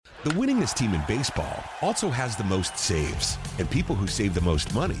The winningest team in baseball also has the most saves, and people who save the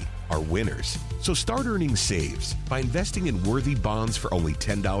most money are winners. So start earning saves by investing in worthy bonds for only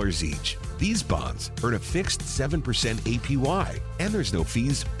 $10 each. These bonds earn a fixed 7% APY, and there's no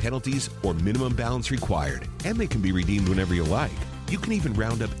fees, penalties, or minimum balance required, and they can be redeemed whenever you like. You can even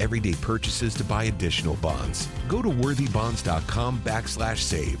round up everyday purchases to buy additional bonds. Go to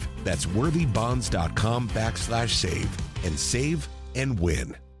worthybonds.com/save. That's worthybonds.com/save and save and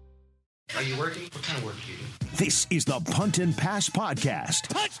win. Are you working? What kind of work do you do? This is the Punt and Pass Podcast.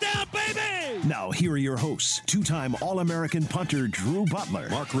 Touchdown, baby! Now, here are your hosts, two-time All-American punter Drew Butler.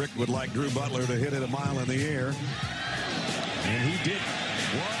 Mark Richt would like Drew Butler to hit it a mile in the air. And he did.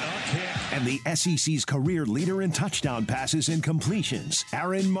 What a kick. And the SEC's career leader in touchdown passes and completions,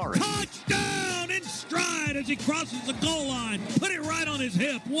 Aaron Murray. Touchdown in stride as he crosses the goal line. Put it right on his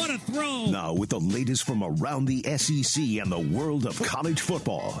hip. What a throw. Now, with the latest from around the SEC and the world of college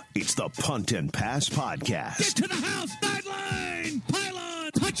football, it's the Punt and Pass Podcast. Get to the house, sideline,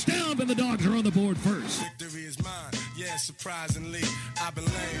 pylon, touchdown, and the Dogs are on the board first. Victory is mine, yeah, surprisingly. I've been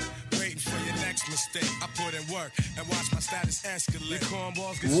laying, waiting for your next mistake. I put in work and watch my status escalate.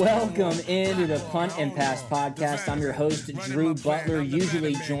 Welcome into the Punt and Pass Podcast. I'm your host, Drew Butler,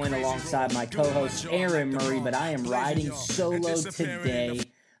 usually joined alongside my co-host, Aaron Murray, but I am riding solo today.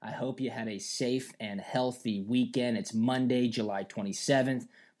 I hope you had a safe and healthy weekend. It's Monday, July 27th.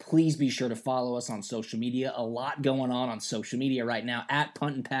 Please be sure to follow us on social media. A lot going on social media right now, at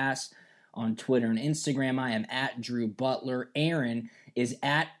Punt and Pass on Twitter and Instagram. I am at Drew Butler. Aaron is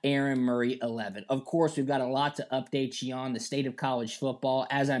at Aaron Murray 11. Of course, we've got a lot to update you on the state of college football.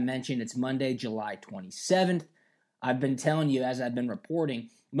 As I mentioned, it's Monday, July 27th. I've been telling you, as I've been reporting,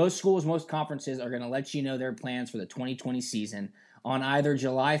 most schools, most conferences are going to let you know their plans for the 2020 season on either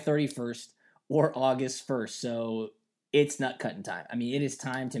July 31st or August 1st. So it's nut cutting time. I mean, it is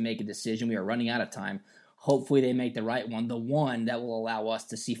time to make a decision. We are running out of time. Hopefully they make the right one, the one that will allow us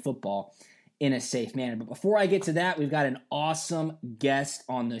to see football in a safe manner. But before I get to that, we've got an awesome guest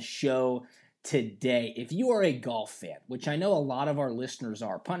on the show today. If you are a golf fan, which I know a lot of our listeners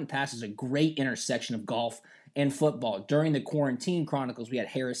are, Punt and Pass is a great intersection of golf and football. During the Quarantine Chronicles, we had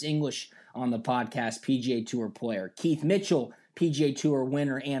Harris English on the podcast, PGA Tour player. Keith Mitchell, PGA Tour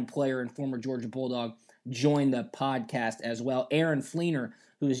winner and player and former Georgia Bulldog, joined the podcast as well. Aaron Fleener,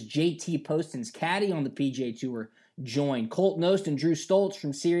 who is JT Poston's caddy on the PGA Tour, joined. Colt Knost and Drew Stoltz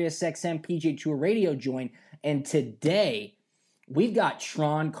from SiriusXM PGA Tour Radio joined. And today, we've got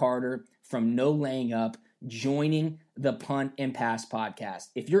Tron Carter from No Laying Up joining the Punt and Pass podcast.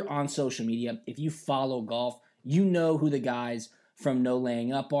 If you're on social media, if you follow golf, you know who the guys from No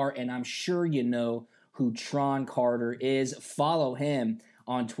Laying Up are, and I'm sure you know who Tron Carter is. Follow him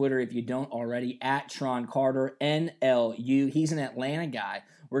on Twitter if you don't already, at Tron Carter NLU. He's an Atlanta guy.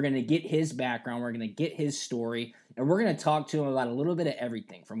 We're going to get his background. We're going to get his story, and we're going to talk to him about a little bit of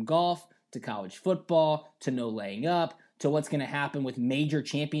everything from golf to college football to No Laying Up to what's going to happen with major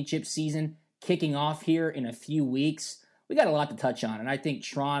championship season kicking off here in a few weeks. We got a lot to touch on, and I think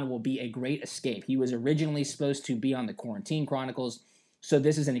Tron will be a great escape. He was originally supposed to be on the Quarantine Chronicles, so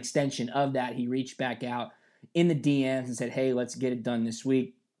this is an extension of that. He reached back out in the DMs and said, hey, let's get it done this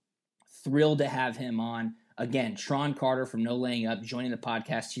week. Thrilled to have him on. Again, Tron Carter from No Laying Up joining the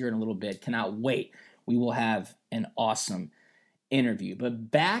podcast here in a little bit. Cannot wait. We will have an awesome interview. But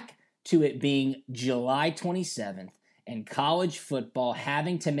back to it being July 27th and college football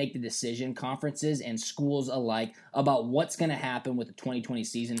having to make the decision, conferences and schools alike, about what's going to happen with the 2020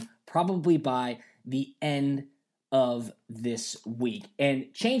 season, probably by the end of this week.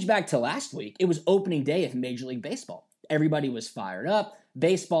 And change back to last week, it was opening day of Major League Baseball. Everybody was fired up.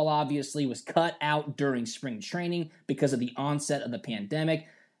 Baseball obviously was cut out during spring training because of the onset of the pandemic.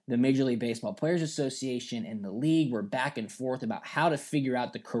 The Major League Baseball Players Association and the league were back and forth about how to figure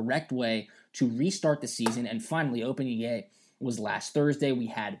out the correct way to restart the season. And finally, opening day was last Thursday. We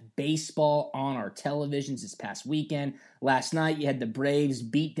had baseball on our televisions this past weekend. Last night, you had the Braves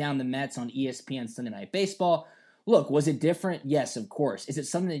beat down the Mets on ESPN Sunday Night Baseball. Look, was it different? Yes, of course. Is it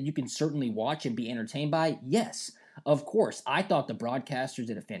something that you can certainly watch and be entertained by? Yes, of course. I thought the broadcasters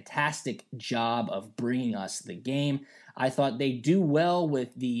did a fantastic job of bringing us the game. I thought they do well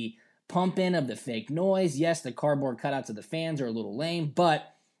with the pump in of the fake noise. Yes, the cardboard cutouts of the fans are a little lame,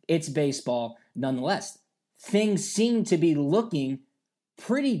 but it's baseball nonetheless. Things seem to be looking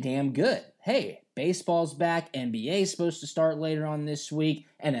pretty damn good. Hey, baseball's back. NBA is supposed to start later on this week.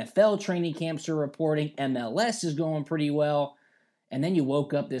 NFL training camps are reporting. MLS is going pretty well. And then you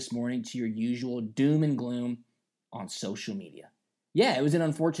woke up this morning to your usual doom and gloom on social media. Yeah, it was an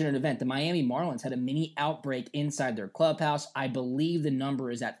unfortunate event. The Miami Marlins had a mini outbreak inside their clubhouse. I believe the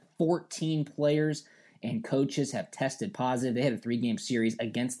number is at 14 players and coaches have tested positive. They had a 3-game series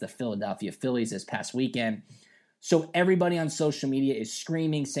against the Philadelphia Phillies this past weekend. So everybody on social media is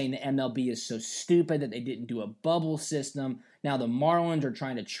screaming, saying the MLB is so stupid that they didn't do a bubble system. Now the Marlins are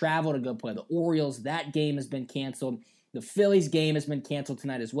trying to travel to go play the Orioles. That game has been canceled. The Phillies game has been canceled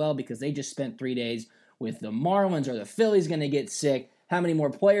tonight as well because they just spent 3 days with the Marlins. Are the Phillies going to get sick? How many more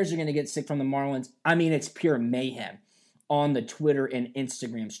players are going to get sick from the Marlins? I mean, it's pure mayhem on the Twitter and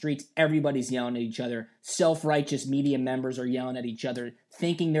Instagram streets. Everybody's yelling at each other. Self-righteous media members are yelling at each other,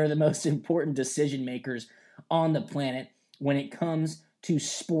 thinking they're the most important decision makers on the planet when it comes to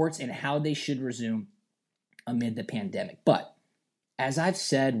sports and how they should resume amid the pandemic. But as I've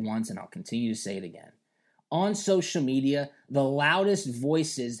said once, and I'll continue to say it again, on social media, the loudest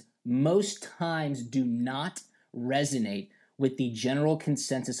voices most times do not resonate with the general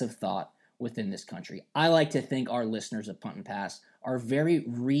consensus of thought within this country. I like to think our listeners of Punt and Pass are very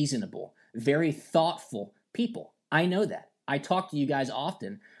reasonable, very thoughtful people. I know that. I talk to you guys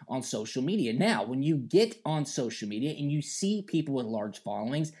often on social media. Now, when you get on social media and you see people with large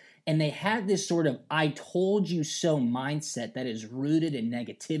followings and they have this sort of I told you so mindset that is rooted in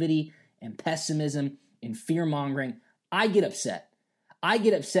negativity and pessimism and fear-mongering, I get upset. I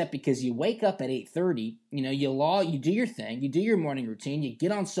get upset because you wake up at 8:30, you do your thing, you do your morning routine, you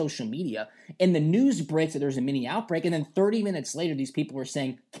get on social media, and the news breaks that there's a mini outbreak, and then 30 minutes later, these people are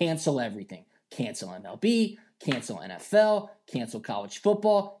saying, cancel everything. Cancel MLB, cancel NFL, cancel college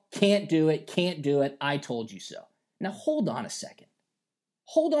football, can't do it, I told you so. Now, hold on a second.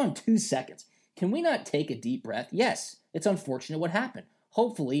 Hold on 2 seconds. Can we not take a deep breath? Yes, it's unfortunate what happened.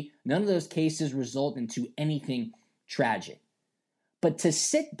 Hopefully, none of those cases result into anything tragic. But to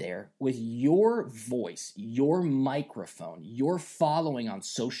sit there with your voice, your microphone, your following on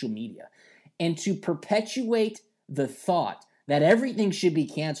social media, and to perpetuate the thought that everything should be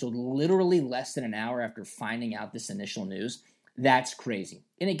canceled literally less than an hour after finding out this initial news, that's crazy.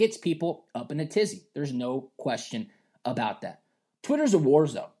 And it gets people up in a tizzy. There's no question about that. Twitter's a war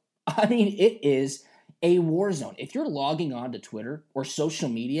zone. I mean, it is a war zone. If you're logging on to Twitter or social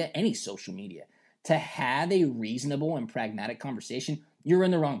media, any social media, to have a reasonable and pragmatic conversation, you're in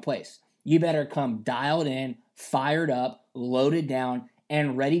the wrong place. You better come dialed in, fired up, loaded down,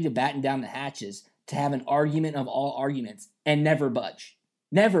 and ready to batten down the hatches to have an argument of all arguments and never budge.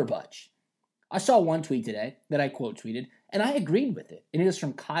 Never budge. I saw one tweet today that I quote tweeted, and I agreed with it. And it is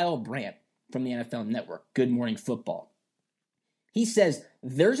from Kyle Brandt from the NFL Network, Good Morning Football. He says,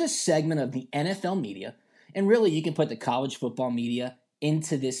 there's a segment of the NFL media, and really you can put the college football media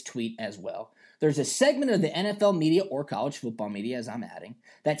into this tweet as well. There's a segment of the NFL media or college football media, as I'm adding,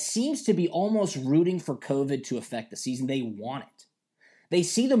 that seems to be almost rooting for COVID to affect the season. They want it. They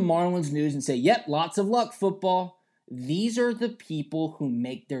see the Marlins news and say, yep, lots of luck, football. These are the people who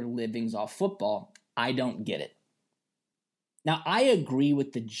make their livings off football. I don't get it. Now, I agree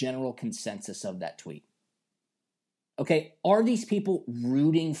with the general consensus of that tweet. Okay, are these people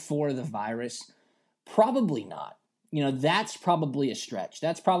rooting for the virus? Probably not. That's probably a stretch.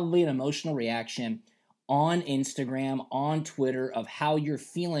 That's probably an emotional reaction on Instagram, on Twitter, of how you're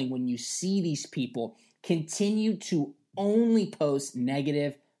feeling when you see these people continue to only post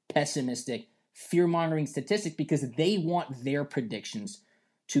negative, pessimistic, fear-mongering statistics because they want their predictions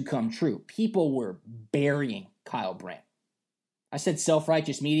to come true. People were burying Kyle Brandt. I said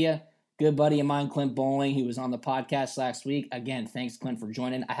self-righteous media. Good buddy of mine, Clint Bowling, who was on the podcast last week. Again, thanks, Clint, for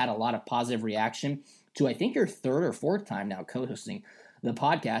joining. I had a lot of positive reaction to, I think, your third or fourth time now co-hosting the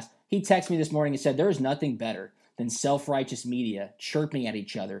podcast. He texted me this morning and said, there is nothing better than self-righteous media chirping at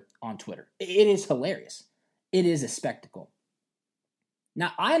each other on Twitter. It is hilarious. It is a spectacle.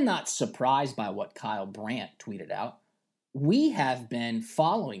 Now, I'm not surprised by what Kyle Brandt tweeted out. We have been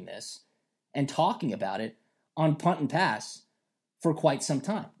following this and talking about it on Punt and Pass for quite some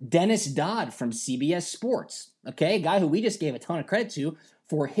time. Dennis Dodd from CBS Sports, okay, a guy who we just gave a ton of credit to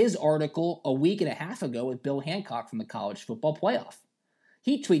for his article a week and a half ago with Bill Hancock from the College Football Playoff.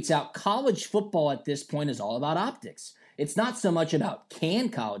 He tweets out, college football at this point is all about optics. It's not so much about can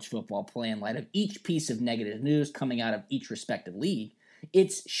college football play in light of each piece of negative news coming out of each respective league.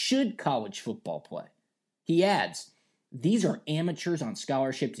 It's should college football play. He adds, these are amateurs on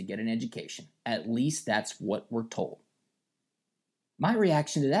scholarship to get an education. At least that's what we're told. My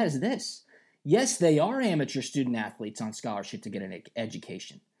reaction to that is this. Yes, they are amateur student athletes on scholarship to get an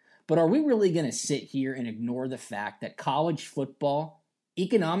education. But are we really going to sit here and ignore the fact that college football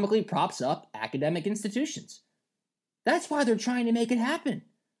economically props up academic institutions? That's why they're trying to make it happen.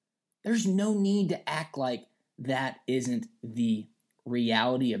 There's no need to act like that isn't the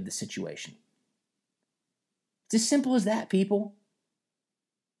reality of the situation. It's as simple as that, people.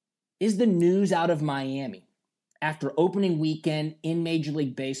 Is the news out of Miami after opening weekend in Major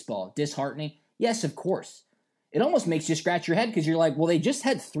League Baseball disheartening? Yes, of course. It almost makes you scratch your head because you're like, well, they just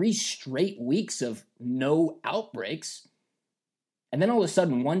had 3 straight weeks of no outbreaks. And then all of a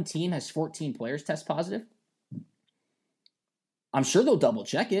sudden, one team has 14 players test positive. I'm sure they'll double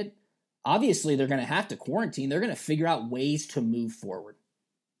check it. Obviously, they're going to have to quarantine. They're going to figure out ways to move forward.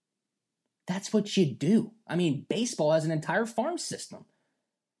 That's what you do. I mean, baseball has an entire farm system.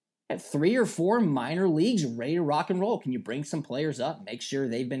 Have 3 or 4 minor leagues ready to rock and roll. Can you bring some players up, make sure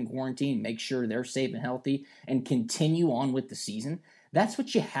they've been quarantined, make sure they're safe and healthy, and continue on with the season? That's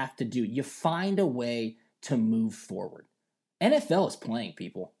what you have to do. You find a way to move forward. NFL is playing,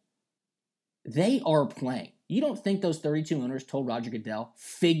 people. They are playing. You don't think those 32 owners told Roger Goodell,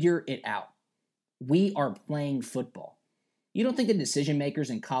 figure it out. We are playing football. You don't think the decision makers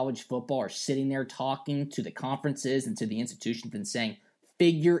in college football are sitting there talking to the conferences and to the institutions and saying,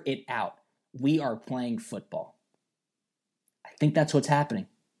 figure it out. We are playing football. I think that's what's happening.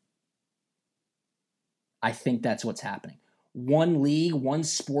 One league, one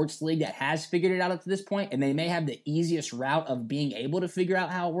sports league that has figured it out up to this point, and they may have the easiest route of being able to figure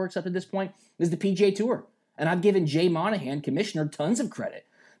out how it works up to this point, is the PGA Tour. And I've given Jay Monahan, commissioner, tons of credit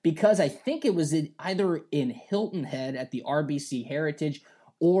because I think it was either in Hilton Head at the RBC Heritage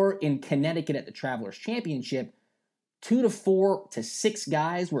or in Connecticut at the Travelers Championship, 2 to 4 to 6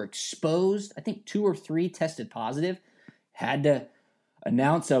 guys were exposed. I think 2 or 3 tested positive, had to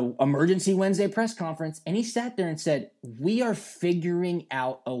announce an emergency Wednesday press conference, and he sat there and said, we are figuring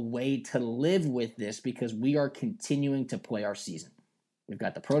out a way to live with this because we are continuing to play our season. We've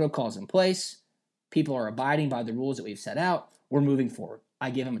got the protocols in place. People are abiding by the rules that we've set out. We're moving forward. I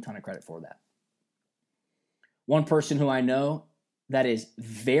give him a ton of credit for that. One person who I know that is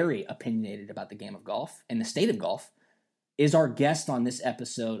very opinionated about the game of golf and the state of golf is our guest on this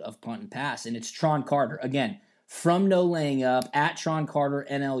episode of Punt and Pass, and it's Tron Carter. Again, from No Laying Up, at Tron Carter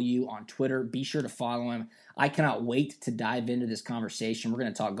NLU on Twitter. Be sure to follow him. I cannot wait to dive into this conversation. We're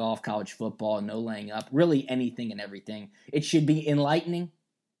going to talk golf, college football, No Laying Up, really anything and everything. It should be enlightening.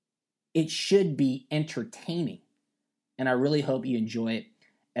 It should be entertaining. And I really hope you enjoy it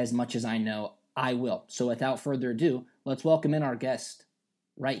as much as I know I will. So without further ado, let's welcome in our guest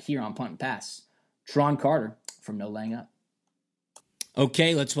right here on Punt and Pass, Tron Carter from No Laying Up.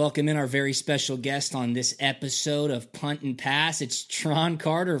 Okay, let's welcome in our very special guest on this episode of Punt and Pass. It's Tron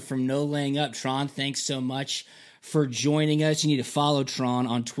Carter from No Laying Up. Tron, thanks so much for joining us. You need to follow Tron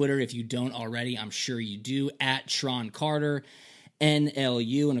on Twitter if you don't already. I'm sure you do, at Tron Carter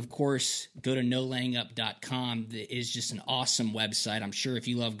NLU. And of course, go to nolayingup.com. It is just an awesome website. I'm sure if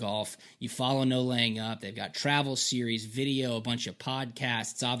you love golf, you follow No Laying Up. They've got travel series, video, a bunch of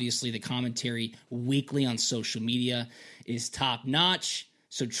podcasts. Obviously, the commentary weekly on social media is top notch.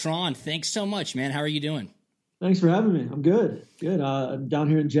 So Tron, thanks so much, man. How are you doing? Thanks for having me. I'm good. I'm down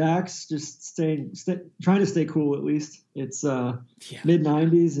here in Jax, just trying to stay cool at least. It's mid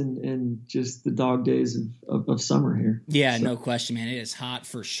 90s and just the dog days of summer here. Yeah, so. No question, man. It is hot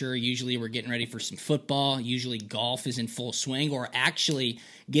for sure. Usually we're getting ready for some football. Usually golf is in full swing, or actually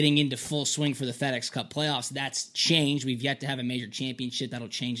getting into full swing for the FedEx Cup playoffs. That's changed. We've yet to have a major championship. That'll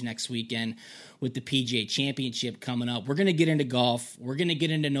change next weekend with the PGA Championship coming up. We're going to get into golf. We're going to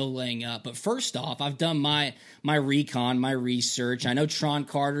get into No Laying Up. But first off, I've done my recon, my research. I know Tron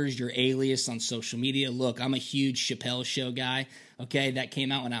Carter is your alias on social media. Look, I'm a huge Chappelle Show guy. Okay, that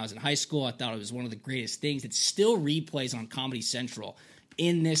came out when I was in high school. I thought it was one of the greatest things. It still replays on Comedy Central.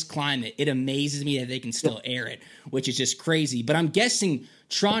 In this climate, it amazes me that they can still air it, which is just crazy. But I'm guessing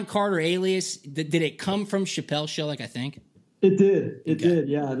Tron Carter alias, did it come from Chappelle Show, like I think? It did. It did.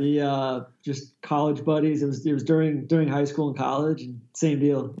 Yeah. The just college buddies. It was during high school and college, and same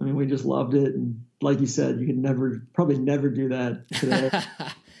deal. I mean, we just loved it. And like you said, you could probably never do that today.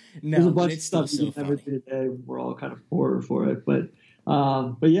 No, there's a bunch of stuff you never do today. We're all kind of poorer for it, but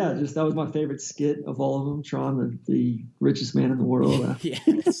yeah, just that was my favorite skit of all of them. Tron, the richest man in the world.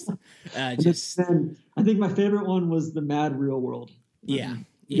 Yes. Then I think my favorite one was the Mad Real World. Yeah.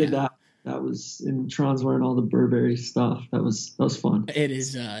 Did that. That was, and Tron's wearing all the Burberry stuff. That was fun. It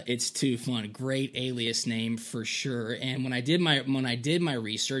is. It's too fun. Great alias name for sure. And when I did my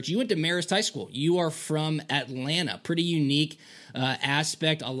research, you went to Marist High School. You are from Atlanta. Pretty unique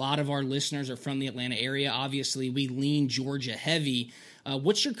aspect. A lot of our listeners are from the Atlanta area. Obviously, we lean Georgia heavy.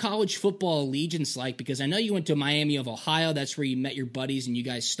 What's your college football allegiance like? Because I know you went to Miami of Ohio. That's where you met your buddies and you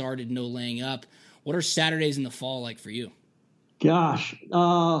guys started No Laying Up. What are Saturdays in the fall like for you? Gosh.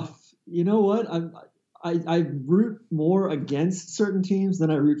 You know what? I root more against certain teams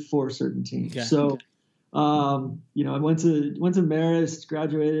than I root for certain teams. Okay. So, I went to Marist,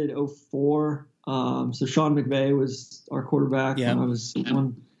 graduated 2004. So Sean McVay was our quarterback when I won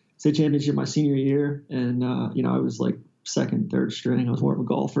state championship my senior year. And, I was like second, third string. I was more of a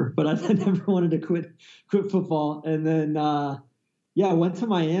golfer, but I never wanted to quit football. And then, I went to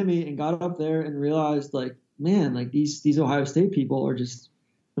Miami and got up there and realized like, man, like these Ohio State people are just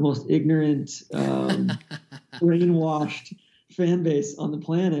the most ignorant, brainwashed fan base on the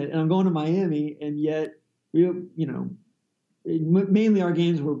planet. And I'm going to Miami, and yet mainly our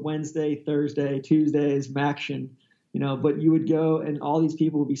games were Wednesday, Thursday, Tuesdays, Maction, but you would go and all these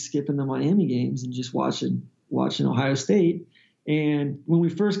people would be skipping the Miami games and just watching Ohio State. And when we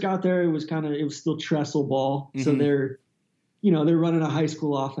first got there, it was still trestle ball. Mm-hmm. So they're running a high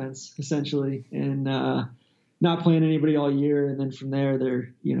school offense essentially, and not playing anybody all year. And then from there,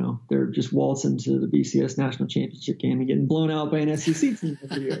 they're just waltzing to the BCS national championship game and getting blown out by an SEC team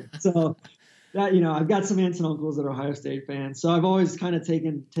every year. So that, I've got some aunts and uncles that are Ohio State fans. So I've always kind of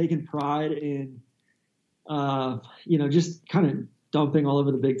taken pride in, just kind of dumping all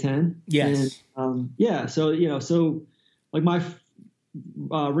over the Big Ten. Yes. And, so like my,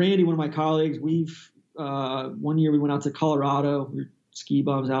 Randy, one of my colleagues, one year we went out to Colorado. We were ski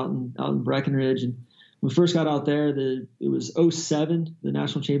bums out in Breckenridge, and when we first got out there, it was 2007, the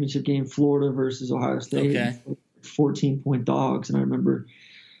national championship game, Florida versus Ohio State. Okay. 14-point dogs, and I remember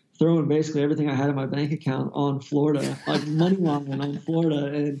throwing basically everything I had in my bank account on Florida, like money line on Florida,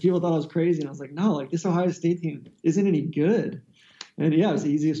 and people thought I was crazy. And I was like, no, like this Ohio State team isn't any good. And it was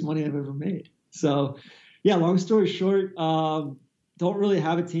the easiest money I've ever made. So, long story short, don't really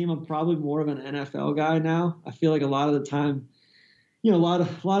have a team. I'm probably more of an NFL guy now. I feel like a lot of the time, a lot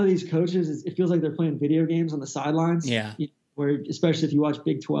of these coaches, it feels like they're playing video games on the sidelines. Yeah. Where, especially if you watch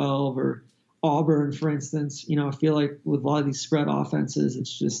Big 12 or Auburn, for instance, I feel like with a lot of these spread offenses,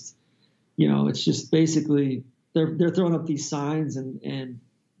 it's just basically they're throwing up these signs, and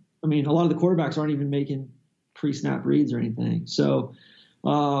I mean, a lot of the quarterbacks aren't even making pre-snap reads or anything. So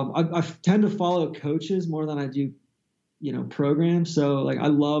I tend to follow coaches more than I do, programs. So like I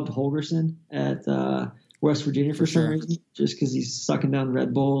loved Holgorsen at West Virginia for some reason, just because he's sucking down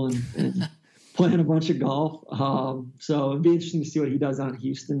Red Bull and playing a bunch of golf. So it'd be interesting to see what he does out in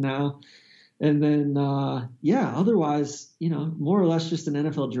Houston now. And then, otherwise, more or less just an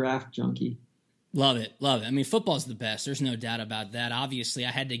NFL draft junkie. Love it. Love it. I mean, football's the best. There's no doubt about that. Obviously,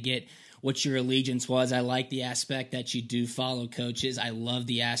 I had to get what your allegiance was. I like the aspect that you do follow coaches. I love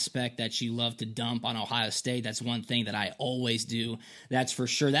the aspect that you love to dump on Ohio State. That's one thing that I always do. That's for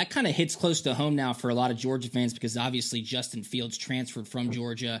sure. That kind of hits close to home now for a lot of Georgia fans, because obviously Justin Fields transferred from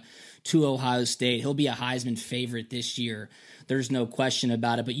Georgia to Ohio State. He'll be a Heisman favorite this year. There's no question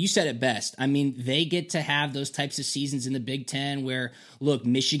about it. But you said it best. I mean, they get to have those types of seasons in the Big Ten where, look,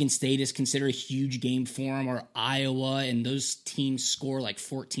 Michigan State is considered a huge game for them, or Iowa, and those teams score like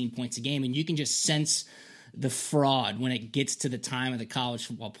 14 points a game. And you can just sense the fraud when it gets to the time of the college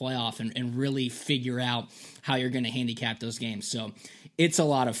football playoff and really figure out how you're going to handicap those games. So it's a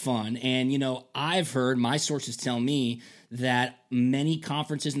lot of fun. And, I've heard, my sources tell me that many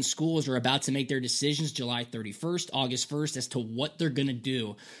conferences and schools are about to make their decisions July 31st, August 1st, as to what they're going to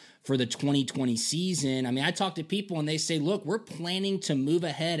do for the 2020 season. I mean, I talk to people and they say, look, we're planning to move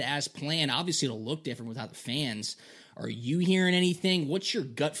ahead as planned. Obviously, it'll look different without the fans. Are you hearing anything? What's your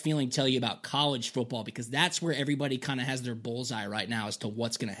gut feeling tell you about college football? Because that's where everybody kind of has their bullseye right now as to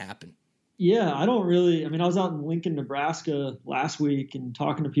what's going to happen. Yeah, I was out in Lincoln, Nebraska last week and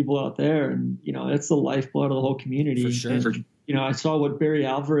talking to people out there, and, it's the lifeblood of the whole community. For sure. And, I saw what Barry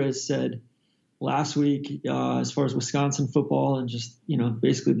Alvarez said last week as far as Wisconsin football, and just,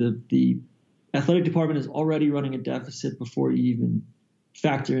 basically the athletic department is already running a deficit before you even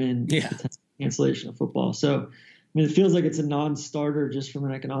factor in the cancellation of football. So, I mean, it feels like it's a non-starter just from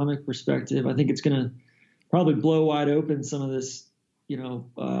an economic perspective. I think it's going to probably blow wide open some of this,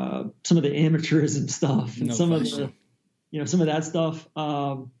 some of the amateurism stuff and some of that stuff.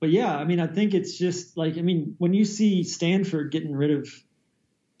 But yeah, I mean, I think it's just like, when you see Stanford getting rid of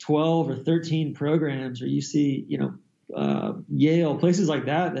 12 or 13 programs, or you see, Yale, places like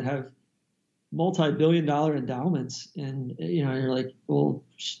that have multi-billion-dollar endowments, and you're like, well,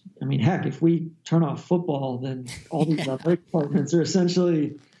 heck, if we turn off football, then all these athletic departments are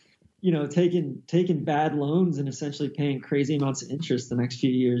essentially, taking bad loans and essentially paying crazy amounts of interest the next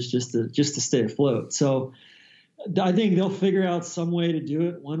few years just to stay afloat. So I think they'll figure out some way to do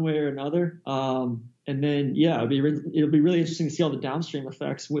it one way or another. And then, it'll be really interesting to see all the downstream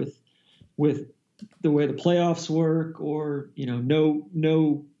effects with the way the playoffs work, or,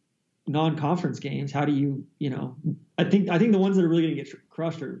 no non-conference games, how do you, I think the ones that are really going to get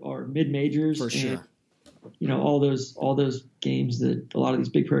crushed are mid-majors. For sure. And, all those games that a lot of these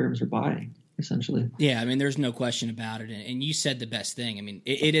big programs are buying, essentially. Yeah, I mean, there's no question about it. And you said the best thing. I mean,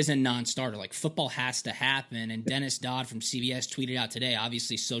 it is a non-starter. Like, football has to happen. And Dennis Dodd from CBS tweeted out today,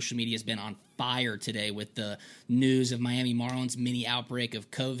 obviously social media has been on fire today with the news of Miami Marlins' mini outbreak of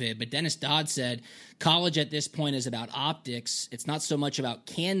COVID. But Dennis Dodd said college at this point is about optics. It's not so much about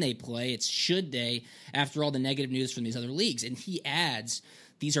can they play, it's should they, after all the negative news from these other leagues. And he adds,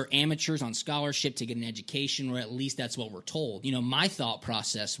 these are amateurs on scholarship to get an education, or at least that's what we're told. My thought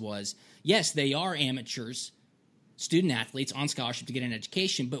process was, yes, they are amateurs, student athletes on scholarship to get an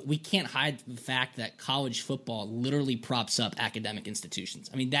education, but we can't hide the fact that college football literally props up academic institutions.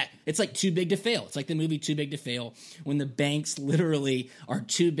 I mean, it's like Too Big to Fail. It's like the movie Too Big to Fail, when the banks literally are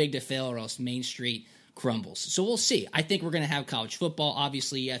too big to fail or else Main Street crumbles. So we'll see. I think we're going to have college football.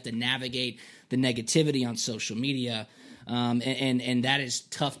 Obviously, you have to navigate the negativity on social media. And that is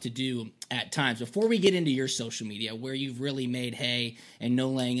tough to do at times. Before we get into your social media, where you've really made hay and No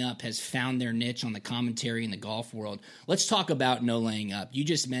Laying Up has found their niche on the commentary in the golf world, let's talk about No Laying Up. You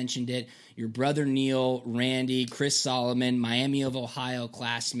just mentioned it. Your brother Neil, Randy, Chris Solomon, Miami of Ohio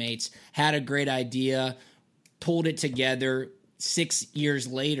classmates had a great idea, pulled it together. 6 years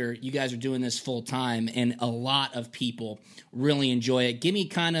later, you guys are doing this full time, and a lot of people really enjoy it. Give me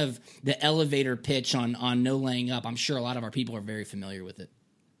kind of the elevator pitch on No Laying Up. I'm sure a lot of our people are very familiar with it.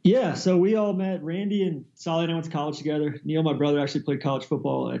 Yeah, so we all met. Randy and Solly and I went to college together. Neil, my brother, actually played college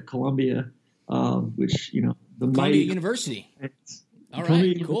football at Columbia, which, the Columbia University. All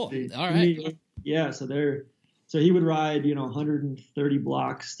right, cool. All right. Yeah, so he would ride, 130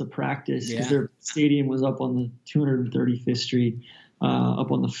 blocks to practice because their stadium was up on the 235th Street,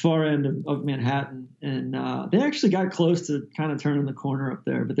 up on the far end of Manhattan. And they actually got close to kind of turning the corner up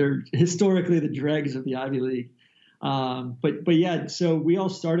there, but they're historically the dregs of the Ivy League. But yeah, so we all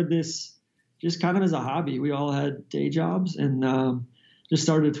started this just kind of as a hobby. We all had day jobs and just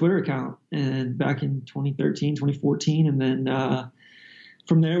started a Twitter account and back in 2013, 2014. And then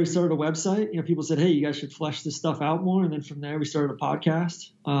from there, we started a website. People said, hey, you guys should flesh this stuff out more. And then from there, we started a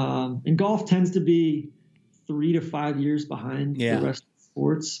podcast. And golf tends to be 3 to 5 years behind the rest of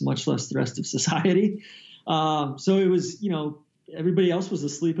sports, much less the rest of society. So it was, everybody else was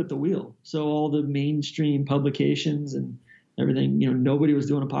asleep at the wheel. So all the mainstream publications and everything, nobody was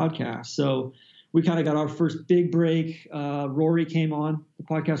doing a podcast. So we kind of got our first big break. Rory came on the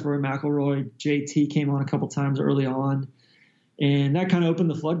podcast, Rory McIlroy. JT came on a couple times early on. And that kind of opened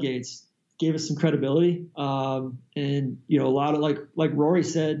the floodgates, gave us some credibility. And, a lot of like Rory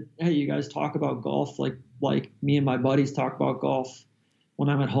said, hey, you guys talk about golf like me and my buddies talk about golf when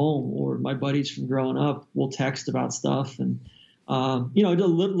I'm at home, or my buddies from growing up will text about stuff. And, a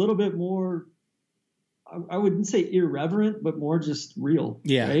little bit more, I wouldn't say irreverent, but more just real.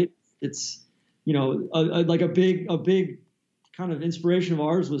 Yeah. Right. It's, like a big kind of inspiration of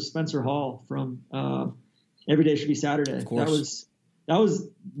ours was Spencer Hall from Every Day Should Be Saturday. Of course. That was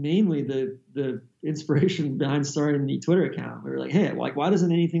mainly the inspiration behind starting the Twitter account. We were like, hey, why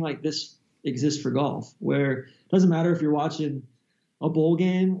doesn't anything like this exist for golf? Where it doesn't matter if you're watching a bowl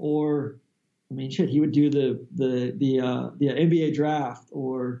game or, he would do the NBA draft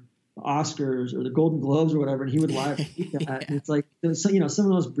or the Oscars or the Golden Globes or whatever, and he would live tweet that. And it's like, some of the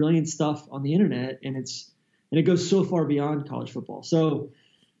most brilliant stuff on the internet, and it goes so far beyond college football. So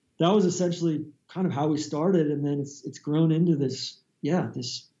that was essentially kind of how we started, and then it's grown into this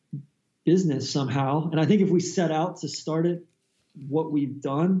business somehow. And I think if we set out to start it, what we've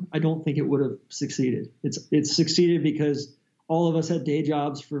done, I don't think it would have succeeded. It's succeeded because all of us had day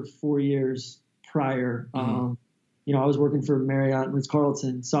jobs for 4 years prior. Mm-hmm. I was working for Marriott and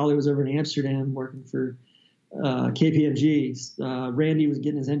Ritz-Carlton. Solly was over in Amsterdam working for KPMG. Randy was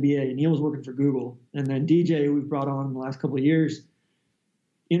getting his MBA. Neil was working for Google. And then DJ, who we've brought on in the last couple of years,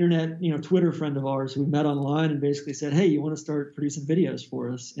 internet, Twitter friend of ours who we met online and basically said, hey, you want to start producing videos for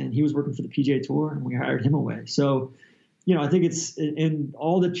us? And he was working for the PGA Tour, and we hired him away. So, I think it's in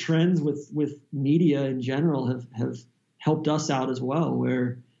all the trends with media in general have helped us out as well,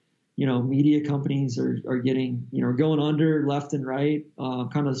 where, media companies are getting, going under left and right,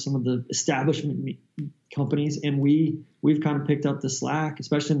 kind of some of the establishment companies. And we've kind of picked up the slack,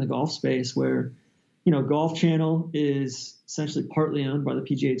 especially in the golf space where, Golf Channel is essentially partly owned by the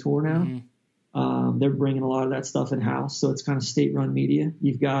PGA Tour now. Mm-hmm. They're bringing a lot of that stuff in-house, so it's kind of state-run media.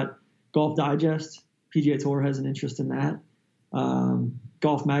 You've got Golf Digest. PGA Tour has an interest in that.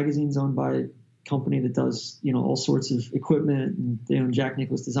 Golf Magazine's owned by a company that does, all sorts of equipment, and they own Jack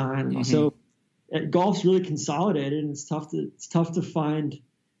Nicklaus Design. And so golf's really consolidated, and it's tough to find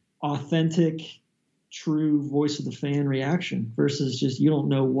authentic, true voice of the fan reaction versus just you don't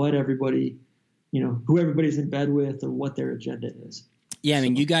know what everybody, who everybody's in bed with or what their agenda is. Yeah, I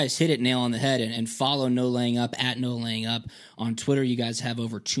mean, you guys hit it nail on the head, and follow No Laying Up at No Laying Up on Twitter. You guys have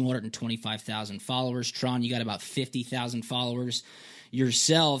over 225,000 followers. Tron, you got about 50,000 followers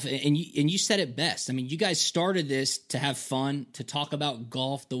yourself, and you said it best. I mean, you guys started this to have fun, to talk about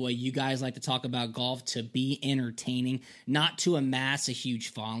golf the way you guys like to talk about golf, to be entertaining, not to amass a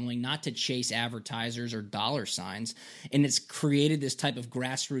huge following, not to chase advertisers or dollar signs. And it's created this type of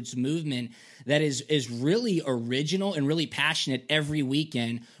grassroots movement that is really original and really passionate every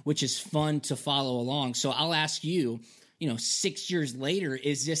weekend, which is fun to follow along. So I'll ask you, 6 years later,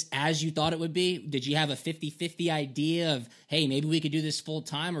 is this as you thought it would be? Did you have a 50-50 idea of, hey, maybe we could do this full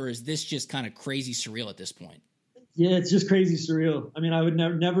time, or is this just kind of crazy surreal at this point? Yeah, it's just crazy surreal. I mean, I would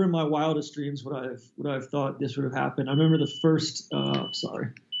never in my wildest dreams would I have thought this would have happened. I remember the first day.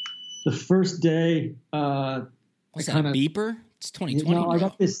 What's that, beeper? It's 2020. No,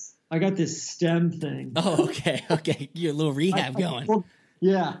 I got this stem thing. Oh, okay. You're a little rehab going.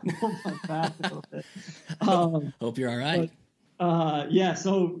 Yeah, my back a little bit. Hope you're all right. But,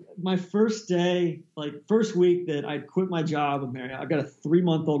 so my first day, first week that I quit my job with Marriott, I've got a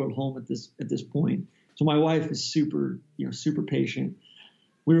 3-month-old at home at this point. So my wife is super patient.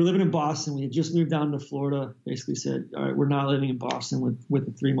 We were living in Boston. We had just moved down to Florida. Basically said, all right, we're not living in Boston with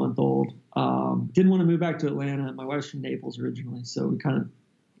a 3-month-old. Didn't want to move back to Atlanta. My wife's from Naples originally, so we kind of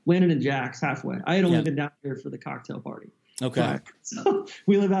landed in Jax halfway. I had only been down here for the cocktail party. Okay. So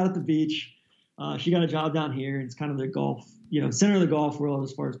we live out at the beach. She got a job down here. It's kind of the golf, center of the golf world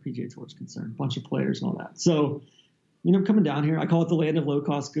as far as PGA Tour is concerned. Bunch of players and all that. So, coming down here, I call it the land of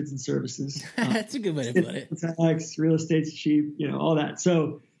low-cost goods and services. That's a good way to put it. Tax, real estate's cheap, all that.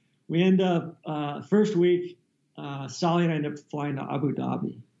 So we end up first week, Solly and I end up flying to Abu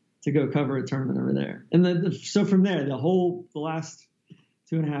Dhabi to go cover a tournament over there. And then so from there, the last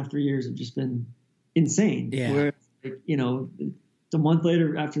 2.5, 3 years have just been insane. Yeah. Where, a month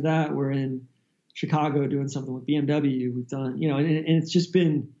later after that, we're in Chicago doing something with BMW. We've done, and it's just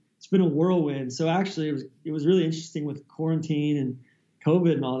been, a whirlwind. So actually it was really interesting with quarantine and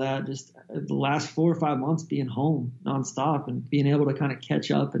COVID and all that, just the last 4 or 5 months being home nonstop and being able to kind of catch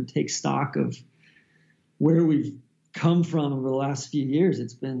up and take stock of where we've come from over the last few years.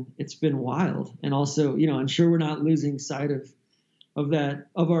 It's been wild. And also, ensure we're not losing sight of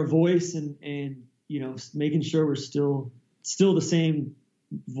our voice and making sure we're still the same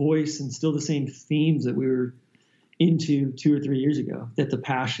voice and still the same themes that we were into 2 or 3 years ago, that the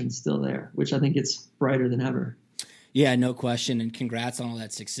passion's still there, which I think it's brighter than ever. Yeah, no question. And congrats on all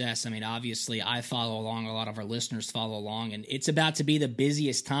that success. I mean, obviously I follow along, a lot of our listeners follow along, and it's about to be the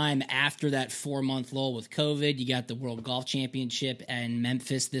busiest time after that 4-month lull with COVID. You got the World Golf Championship in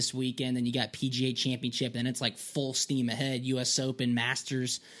Memphis this weekend, then you got PGA Championship, and it's like full steam ahead. US Open,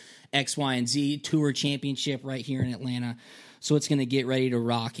 Masters, X, Y, and Z, Tour Championship right here in Atlanta. So it's going to get ready to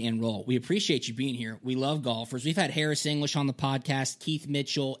rock and roll. We appreciate you being here. We love golfers. We've had Harris English on the podcast, Keith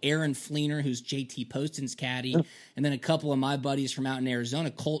Mitchell, Aaron Fleener, who's JT Poston's caddy, and then a couple of my buddies from out in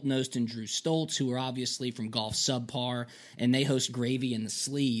Arizona, Colt Knost and Drew Stoltz, who are obviously from Golf Subpar, and they host Gravy and the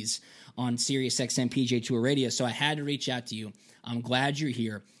Sleaze on SiriusXM PGA Tour Radio. So I had to reach out to you. I'm glad you're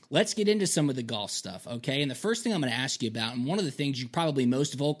here. Let's get into some of the golf stuff, okay? And the first thing I'm going to ask you about, and one of the things you're probably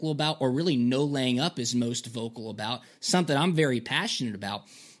most vocal about, or really No Laying Up is most vocal about, something I'm very passionate about,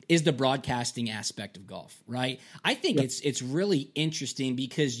 is the broadcasting aspect of golf, right? I think it's really interesting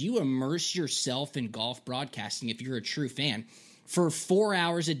because you immerse yourself in golf broadcasting, if you're a true fan, for 4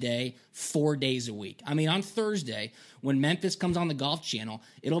 hours a day, 4 days a week. I mean, on Thursday, when Memphis comes on the Golf Channel,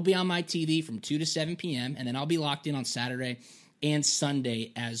 it'll be on my TV from 2 to 7 p.m., and then I'll be locked in on Saturday and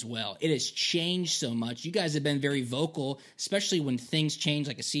Sunday as well. It has changed so much. You guys have been very vocal, especially when things change,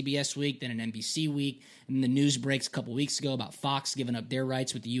 like a CBS week, then an NBC week, and the news breaks a couple weeks ago about Fox giving up their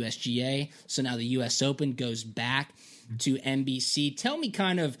rights with the USGA. So now the US Open goes back to NBC. Tell me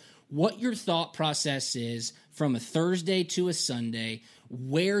kind of what your thought process is from a Thursday to a Sunday,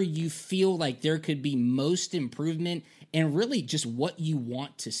 where you feel like there could be most improvement, and really just what you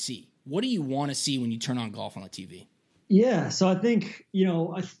want to see. What do you want to see when you turn on golf on the TV? Yeah, so I think,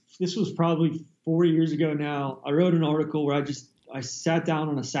 this was probably 4 years ago now. I wrote an article where I sat down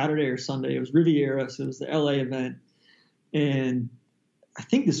on a Saturday or Sunday. It was Riviera, so it was the LA event. And I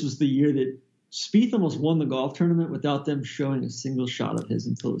think this was the year that Spieth almost won the golf tournament without them showing a single shot of his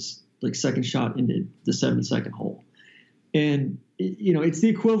until his second shot into the 72nd hole. And, it's the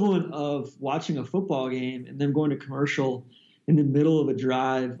equivalent of watching a football game and then going to commercial in the middle of a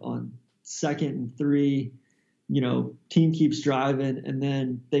drive on 2nd and 3, team keeps driving, and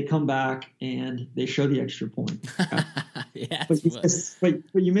then they come back and they show the extra point. Yeah, but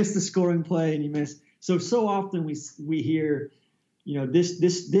you miss the scoring play, and you miss. So often we hear,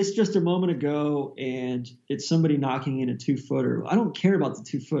 this just a moment ago, and it's somebody knocking in a 2-footer. I don't care about the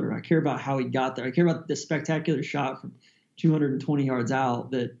 2-footer. I care about how he got there. I care about the spectacular shot from 220 yards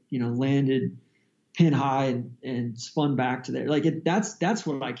out that, landed pin high and spun back to there. That's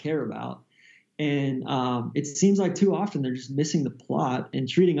what I care about. And it seems like too often they're just missing the plot and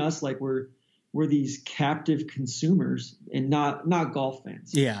treating us like we're these captive consumers and not golf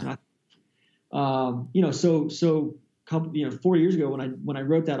fans. Yeah. So 4 years ago when I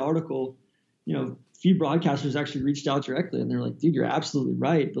wrote that article, a few broadcasters actually reached out directly, and they're like, dude, you're absolutely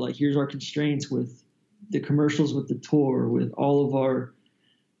right. But here's our constraints with the commercials, with the tour, with all of our,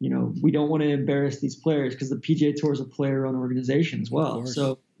 we don't want to embarrass these players, because the PGA Tour is a player-run organization as well.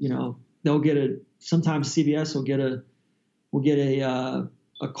 So, they'll get sometimes CBS will get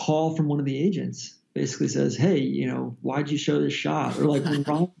a call from one of the agents, basically says, hey, why'd you show this shot? Or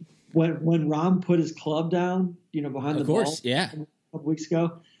when Rahm put his club down, behind the ball a couple weeks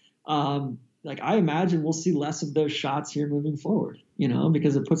ago, I imagine we'll see less of those shots here moving forward,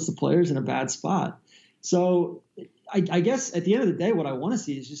 because it puts the players in a bad spot. So I guess at the end of the day, what I want to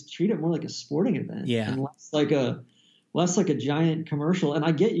see is just treat it more like a sporting event, and less like a giant commercial. And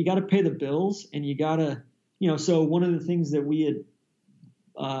I get you got to pay the bills, and you got to, so one of the things that we had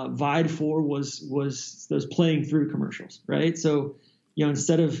vied for was those playing through commercials, right? So,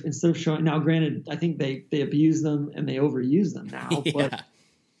 instead of showing, now granted, I think they abuse them and they overuse them now,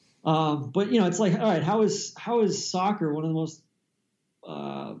 but it's like, all right, how is soccer one of the most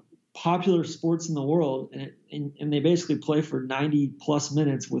popular sports in the world, and they basically play for 90 plus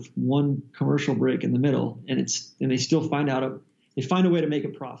minutes with one commercial break in the middle, and they still find a way to make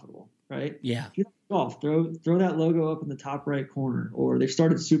it profitable, right? Yeah. Golf, throw that logo up in the top right corner, or they've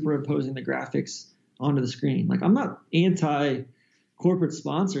started superimposing the graphics onto the screen. I'm not anti corporate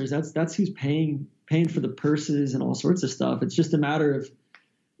sponsors. That's who's paying for the purses and all sorts of stuff. It's just a matter of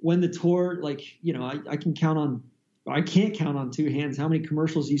when the tour, I can't count on two hands how many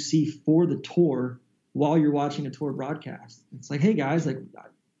commercials you see for the tour while you're watching a tour broadcast. It's like, hey guys,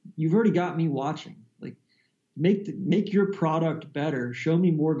 you've already got me watching. Make your product better. Show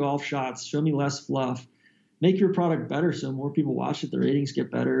me more golf shots. Show me less fluff. Make your product better so more people watch it. The ratings get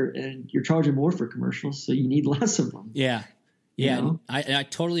better, and you're charging more for commercials, so you need less of them. Yeah. Yeah, I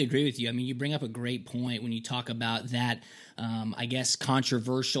totally agree with you. I mean, you bring up a great point when you talk about that, I guess,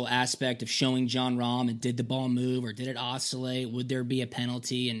 controversial aspect of showing Jon Rahm and did the ball move or did it oscillate? Would there be a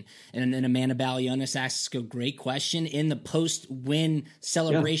penalty? And then Amanda Balionis asks a great question in the post-win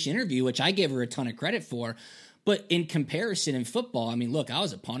celebration interview, which I give her a ton of credit for. But in comparison in football, I mean, look, I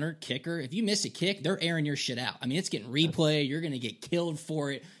was a punter, kicker. If you miss a kick, they're airing your shit out. I mean, it's getting replay. You're going to get killed for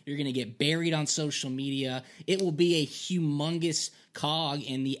it. You're going to get buried on social media. It will be a humongous cog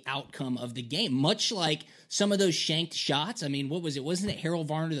in the outcome of the game, much like some of those shanked shots. I mean, what was it? Wasn't it Harold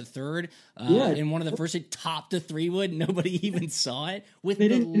Varner III in one of the first, it topped the 3-wood? Nobody even saw it.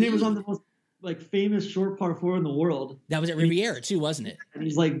 And it was on the most famous short par 4 in the world. That was at Riviera too, wasn't it? And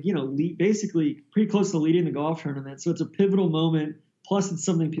he's basically pretty close to leading the golf tournament. So it's a pivotal moment. Plus it's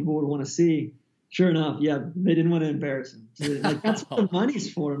something people would want to see. Sure enough. Yeah. They didn't want to embarrass him. So that's what the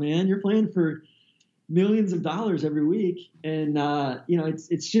money's for, man. You're playing for millions of dollars every week. And,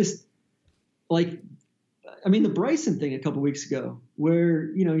 it's just the Bryson thing a couple weeks ago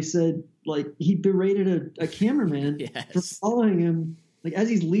where, he said he berated a cameraman for following him as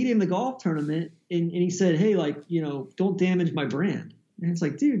he's leading the golf tournament, and he said, hey, don't damage my brand. And it's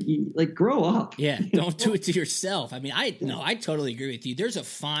like, dude, grow up. Yeah, don't do it to yourself. I mean, I totally agree with you. There's a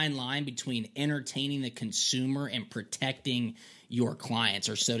fine line between entertaining the consumer and protecting your clients,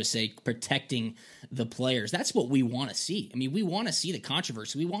 or so to say, protecting the players. That's what we want to see. I mean, we want to see the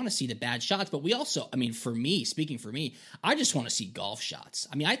controversy. We want to see the bad shots, but we also, speaking for me, I just want to see golf shots.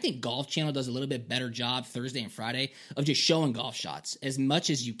 I mean, I think Golf Channel does a little bit better job Thursday and Friday of just showing golf shots as much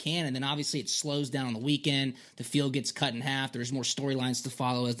as you can. And then obviously it slows down on the weekend. The field gets cut in half. There's more storylines to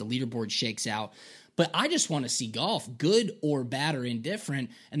follow as the leaderboard shakes out. But I just want to see golf, good or bad or indifferent.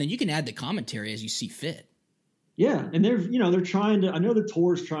 And then you can add the commentary as you see fit. Yeah, and they're trying to. I know the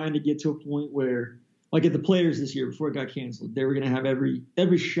tour's trying to get to a point where, at the Players this year before it got canceled, they were going to have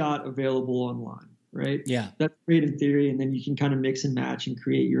every shot available online, right? Yeah, that's great in theory, and then you can kind of mix and match and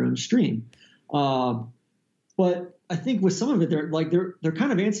create your own stream. But I think with some of it, they're